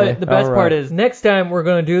you, Tway. But the best All part right. is next time we're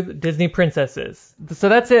going to do the Disney princesses. So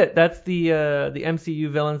that's it. That's the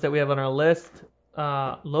MCU villains that we have on our list.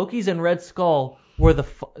 Loki's and Red Skull were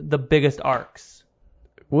the biggest arcs.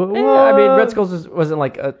 What? Yeah, I mean, Red Skull wasn't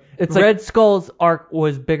like a. It's like Red Skull's arc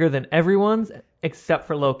was bigger than everyone's except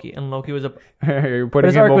for Loki, and Loki was a You're putting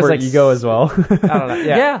His him arc was over like ego as well. I don't know.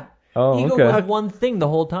 Yeah. yeah. Oh, Ego okay. was one thing the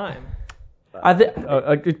whole time. All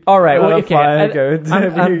right. Well, okay.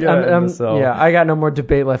 I'm, Yeah, I got no more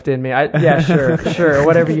debate left in me. Yeah, sure.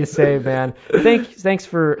 Whatever you say, man. Thanks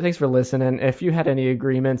for listening. If you had any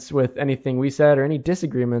agreements with anything we said or any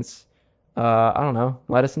disagreements, I don't know.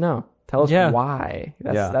 Let us know. Tell us why.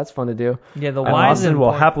 That's fun to do. Yeah, the And why is Austin will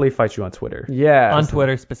important. happily fight you on Twitter. Yeah. On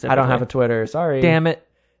Twitter specifically. I don't have a Twitter. Sorry. Damn it.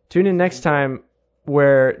 Tune in next time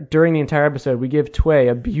where during the entire episode we give Tway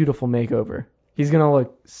a beautiful makeover. He's going to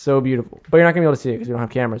look so beautiful. But you're not going to be able to see it because we don't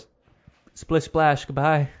have cameras. Splish splash.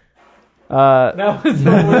 Goodbye. That was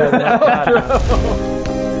the